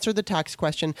going to answer the tax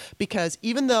question, because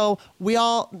even though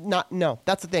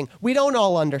that's the thing. We don't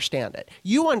all understand it.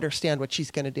 You understand what she's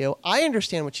going to do. I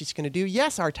understand what she's going to do.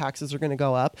 Yes, our taxes are going to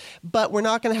go up, but we're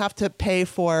not going to have to pay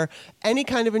for any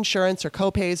kind of insurance or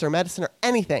copays or medicine or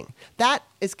anything. That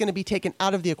is going to be taken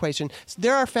out of the equation. So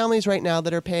there are families right now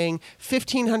that are paying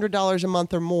 $1,500 a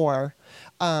month or more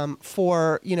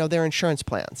for their insurance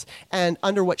plans. And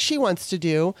under what she wants to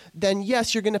do, then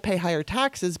yes, you're going to pay higher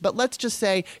taxes. But let's just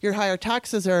say your higher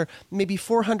taxes are maybe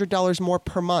 $400 more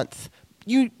per month.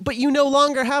 But you no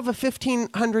longer have a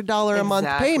 $1,500 a month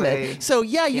payment. So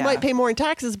you might pay more in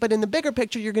taxes, but in the bigger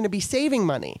picture, you're going to be saving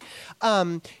money.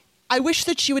 I wish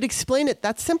that she would explain it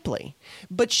that simply,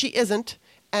 but she isn't.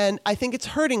 And I think it's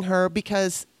hurting her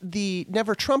because the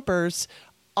Never Trumpers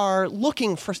are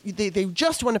looking for, they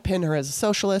just want to pin her as a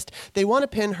socialist. They want to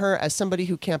pin her as somebody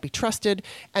who can't be trusted.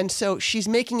 And so she's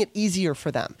making it easier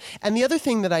for them. And the other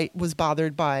thing that I was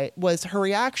bothered by was her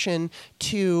reaction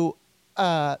to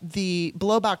the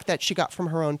blowback that she got from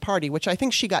her own party, which I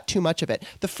think she got too much of it.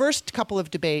 The first couple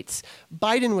of debates,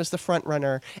 Biden was the front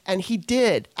runner, and he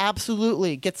did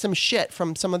absolutely get some shit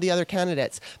from some of the other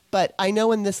candidates. But I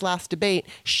know in this last debate,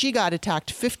 she got attacked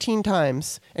 15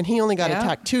 times, and he only got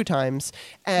attacked 2 times.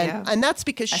 And that's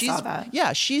because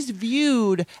she's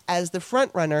viewed as the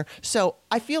front runner. So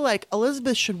I feel like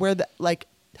Elizabeth should wear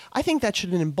I think that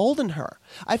should embolden her.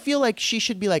 I feel like she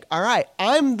should be like, all right,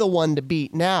 I'm the one to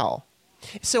beat now.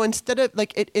 So instead of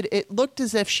it looked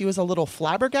as if she was a little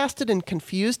flabbergasted and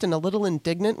confused and a little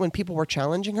indignant when people were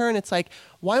challenging her. And it's like,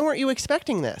 why weren't you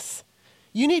expecting this?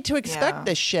 You need to expect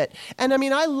this shit. And I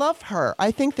mean, I love her. I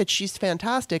think that she's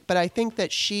fantastic, but I think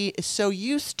that she is so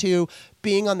used to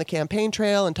being on the campaign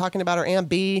trail and talking about her Aunt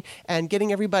B and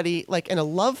getting everybody like in a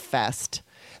love fest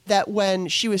that when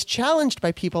she was challenged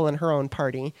by people in her own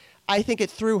party, I think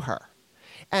it threw her.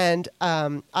 And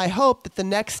I hope that the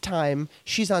next time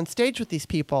she's on stage with these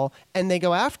people and they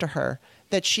go after her,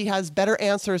 that she has better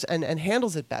answers and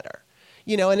handles it better.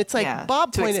 And it's like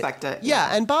Bob pointed,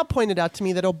 and Bob pointed out to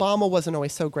me that Obama wasn't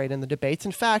always so great in the debates.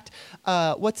 In fact,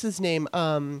 what's his name?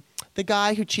 The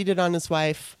guy who cheated on his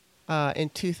wife in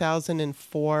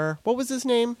 2004. What was his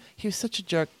name? He was such a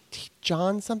jerk.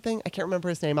 John something? I can't remember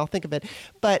his name. I'll think of it.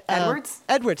 But Edwards?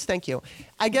 Edwards, thank you.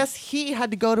 I guess he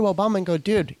had to go to Obama and go,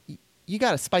 dude, you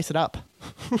got to spice it up.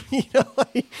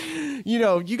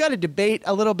 You got to debate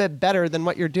a little bit better than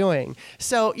what you're doing.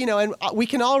 So, and we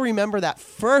can all remember that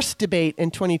first debate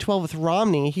in 2012 with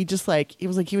Romney. He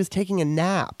was taking a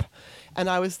nap. And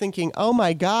I was thinking, oh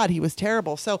my God, he was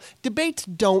terrible. So debates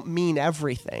don't mean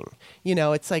everything.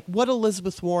 It's like what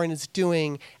Elizabeth Warren is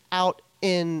doing out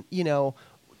in,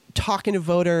 talking to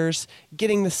voters,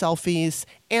 getting the selfies,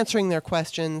 answering their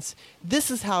questions. This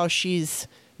is how she's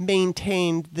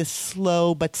maintained this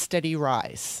slow but steady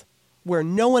rise where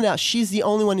no one else, she's the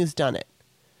only one who's done it.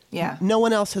 Yeah. No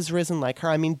one else has risen like her.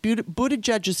 I mean,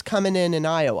 Buttigieg is coming in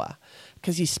Iowa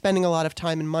because he's spending a lot of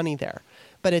time and money there.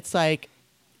 But it's like,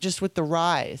 just with the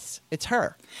rise, it's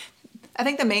her. I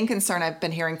think the main concern I've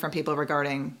been hearing from people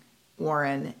regarding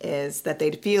Warren is that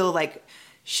they feel like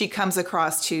she comes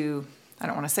across too, I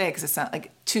don't want to say it because it's not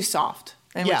like too soft.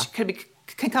 And which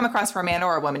can come across for a man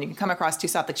or a woman. You can come across too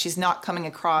soft. Like she's not coming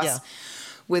across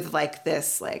with like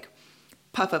this like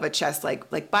puff of a chest like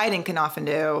Biden can often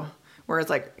do. Whereas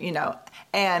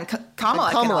and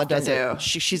Kamala can often does do. It.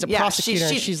 She's a prosecutor.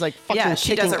 She's like fucking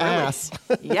kicking ass.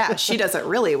 Yeah, she does it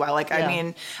really well. I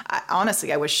mean,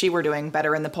 honestly, I wish she were doing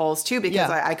better in the polls too, because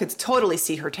I could totally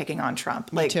see her taking on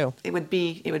Trump. Me too. It would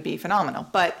be phenomenal.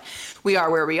 But we are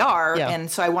where we are,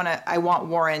 and so I want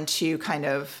Warren to kind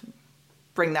of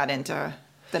bring that into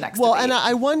the next debate. And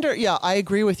I wonder, I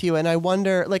agree with you. And I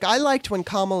wonder, I liked when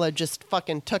Kamala just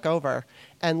fucking took over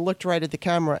and looked right at the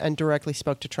camera and directly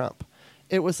spoke to Trump.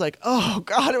 It was like, oh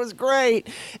God, it was great.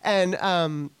 And,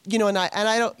 and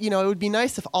I don't, it would be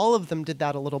nice if all of them did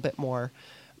that a little bit more.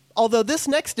 Although this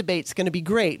next debate's going to be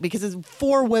great because it's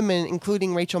 4 women,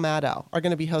 including Rachel Maddow, are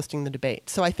going to be hosting the debate.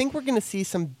 So I think we're going to see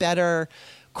some better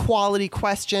quality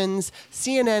questions.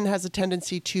 CNN has a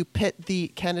tendency to pit the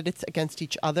candidates against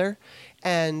each other.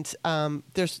 And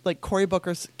there's Cory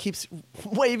Booker keeps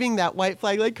waving that white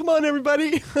flag, come on,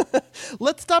 everybody,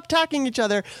 let's stop attacking each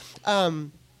other.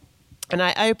 And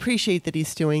I appreciate that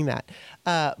he's doing that.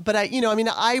 But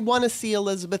I want to see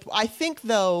Elizabeth. I think,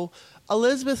 though,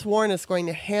 Elizabeth Warren is going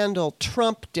to handle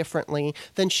Trump differently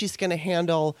than she's going to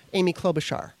handle Amy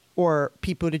Klobuchar or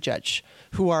Pete Buttigieg,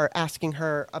 who are asking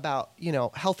her about,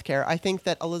 healthcare. I think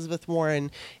that Elizabeth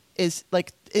Warren is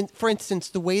for instance,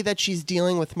 the way that she's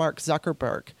dealing with Mark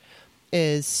Zuckerberg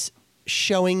is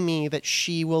showing me that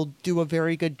she will do a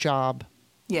very good job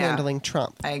handling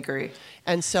Trump. I agree.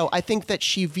 And so I think that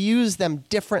she views them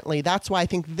differently. That's why I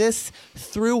think this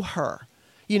through her.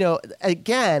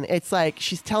 Again, it's like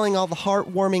she's telling all the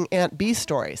heartwarming Aunt Bee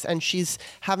stories and she's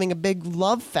having a big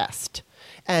love fest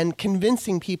and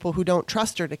convincing people who don't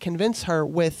trust her to convince her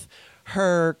with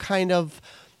her kind of,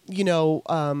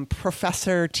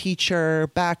 professor, teacher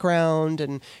background.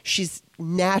 And she's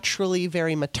naturally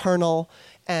very maternal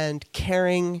and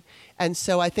caring. And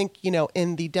so I think,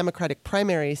 in the Democratic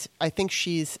primaries, I think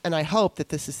and I hope that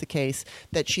this is the case,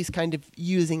 that she's kind of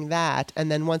using that.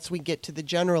 And then once we get to the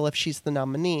general, if she's the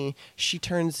nominee, she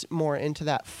turns more into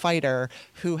that fighter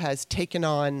who has taken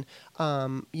on,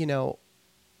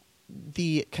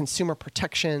 the consumer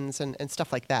protections and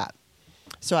stuff like that.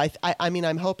 So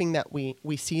I'm hoping that we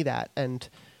see that. And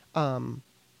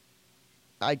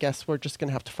I guess we're just going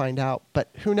to have to find out. But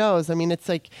who knows? I mean,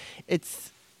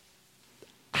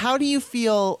 how do you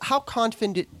feel? How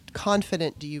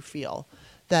confident do you feel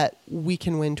that we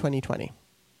can win 2020?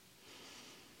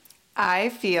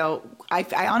 I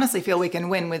honestly feel we can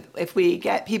win if we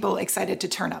get people excited to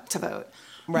turn up to vote.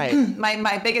 Right.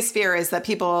 My biggest fear is that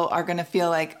people are going to feel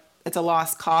like it's a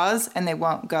lost cause and they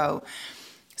won't go.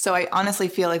 So I honestly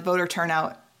feel like voter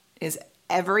turnout is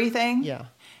everything. Yeah.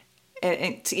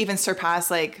 To even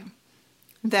surpass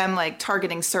them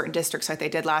targeting certain districts like they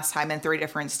did last time in 3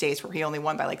 different states where he only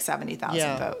won by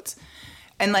 70,000 votes.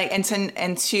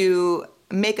 And to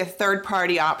make a third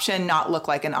party option not look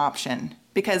like an option.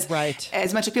 Because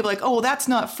as much as people are like, oh, well, that's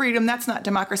not freedom, that's not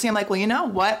democracy. I'm like, well, you know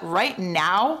what? Right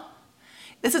now,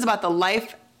 this is about the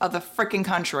life of the freaking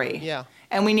country. Yeah.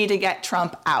 And we need to get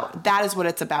Trump out. That is what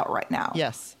it's about right now.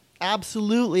 Yes.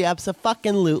 Absolutely.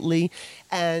 Abso-fucking-lutely.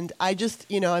 And I just,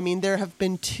 there have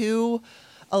been 2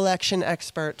 election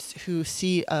experts who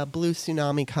see a blue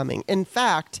tsunami coming. In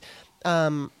fact,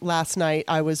 last night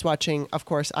I was watching, of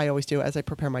course, I always do as I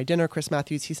prepare my dinner, Chris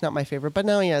Matthews. He's not my favorite, but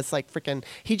now he has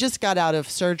he just got out of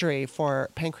surgery for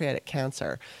pancreatic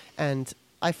cancer. And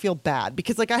I feel bad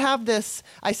because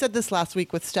I said this last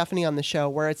week with Stephanie on the show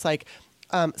where it's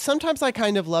sometimes I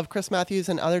kind of love Chris Matthews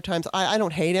and other times I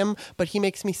don't hate him, but he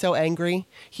makes me so angry.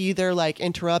 He either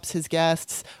interrupts his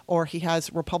guests or he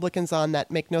has Republicans on that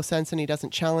make no sense and he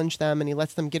doesn't challenge them and he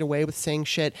lets them get away with saying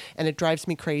shit and it drives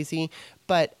me crazy.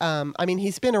 But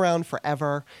he's been around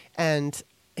forever and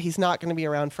he's not going to be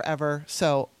around forever.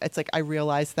 So it's like I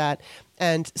realize that.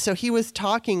 And so he was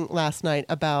talking last night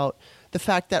about the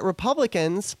fact that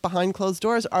Republicans behind closed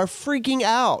doors are freaking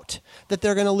out that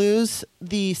they're going to lose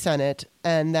the Senate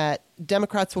and that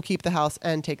Democrats will keep the House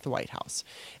and take the White House.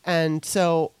 And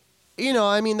so, you know,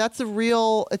 I mean, I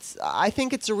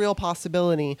think it's a real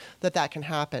possibility that can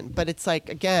happen. But it's like,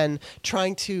 again,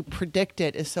 trying to predict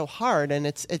it is so hard. And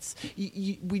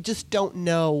we just don't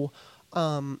know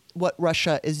what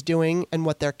Russia is doing and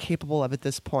what they're capable of at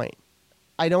this point.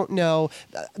 I don't know.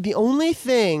 The only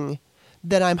thing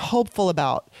that I'm hopeful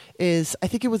about is, I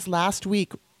think it was last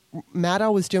week,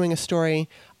 Maddow was doing a story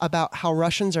about how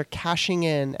Russians are cashing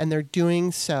in, and they're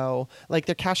doing so, like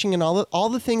they're cashing in all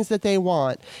the things that they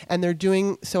want, and they're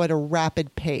doing so at a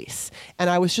rapid pace. And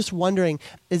I was just wondering,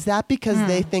 is that because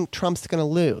they think Trump's going to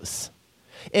lose?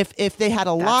 If they had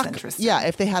a lock,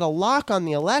 if they had a lock on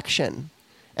the election,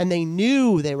 and they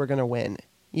knew they were going to win,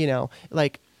 you know,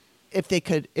 like if they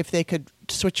could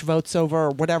switch votes over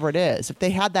or whatever it is, if they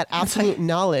had that absolute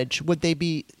knowledge, would they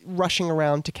be rushing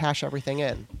around to cash everything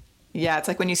in? Yeah, it's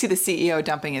like when you see the CEO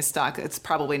dumping his stock, it's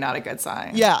probably not a good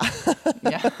sign. Yeah.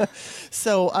 Yeah.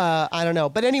 So I don't know.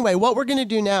 But anyway, what we're going to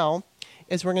do now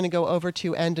is we're going to go over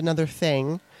to End Another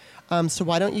Thing. So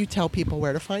why don't you tell people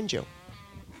where to find you?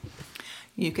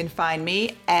 You can find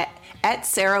me at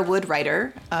Sarah Wood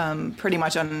Writer, pretty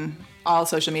much on all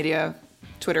social media,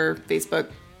 Twitter, Facebook,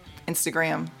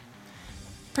 Instagram,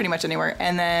 pretty much anywhere.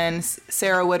 And then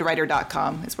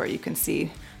sarahwoodwriter.com is where you can see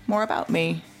more about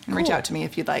me and reach out to me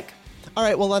if you'd like. All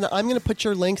right. Well, Lana, I'm going to put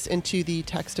your links into the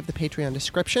text of the Patreon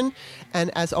description. And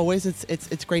as always,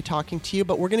 it's great talking to you.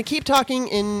 But we're going to keep talking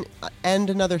in End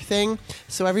Another Thing.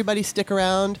 So everybody stick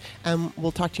around, and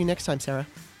we'll talk to you next time, Sarah.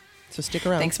 So stick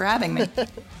around. Thanks for having me.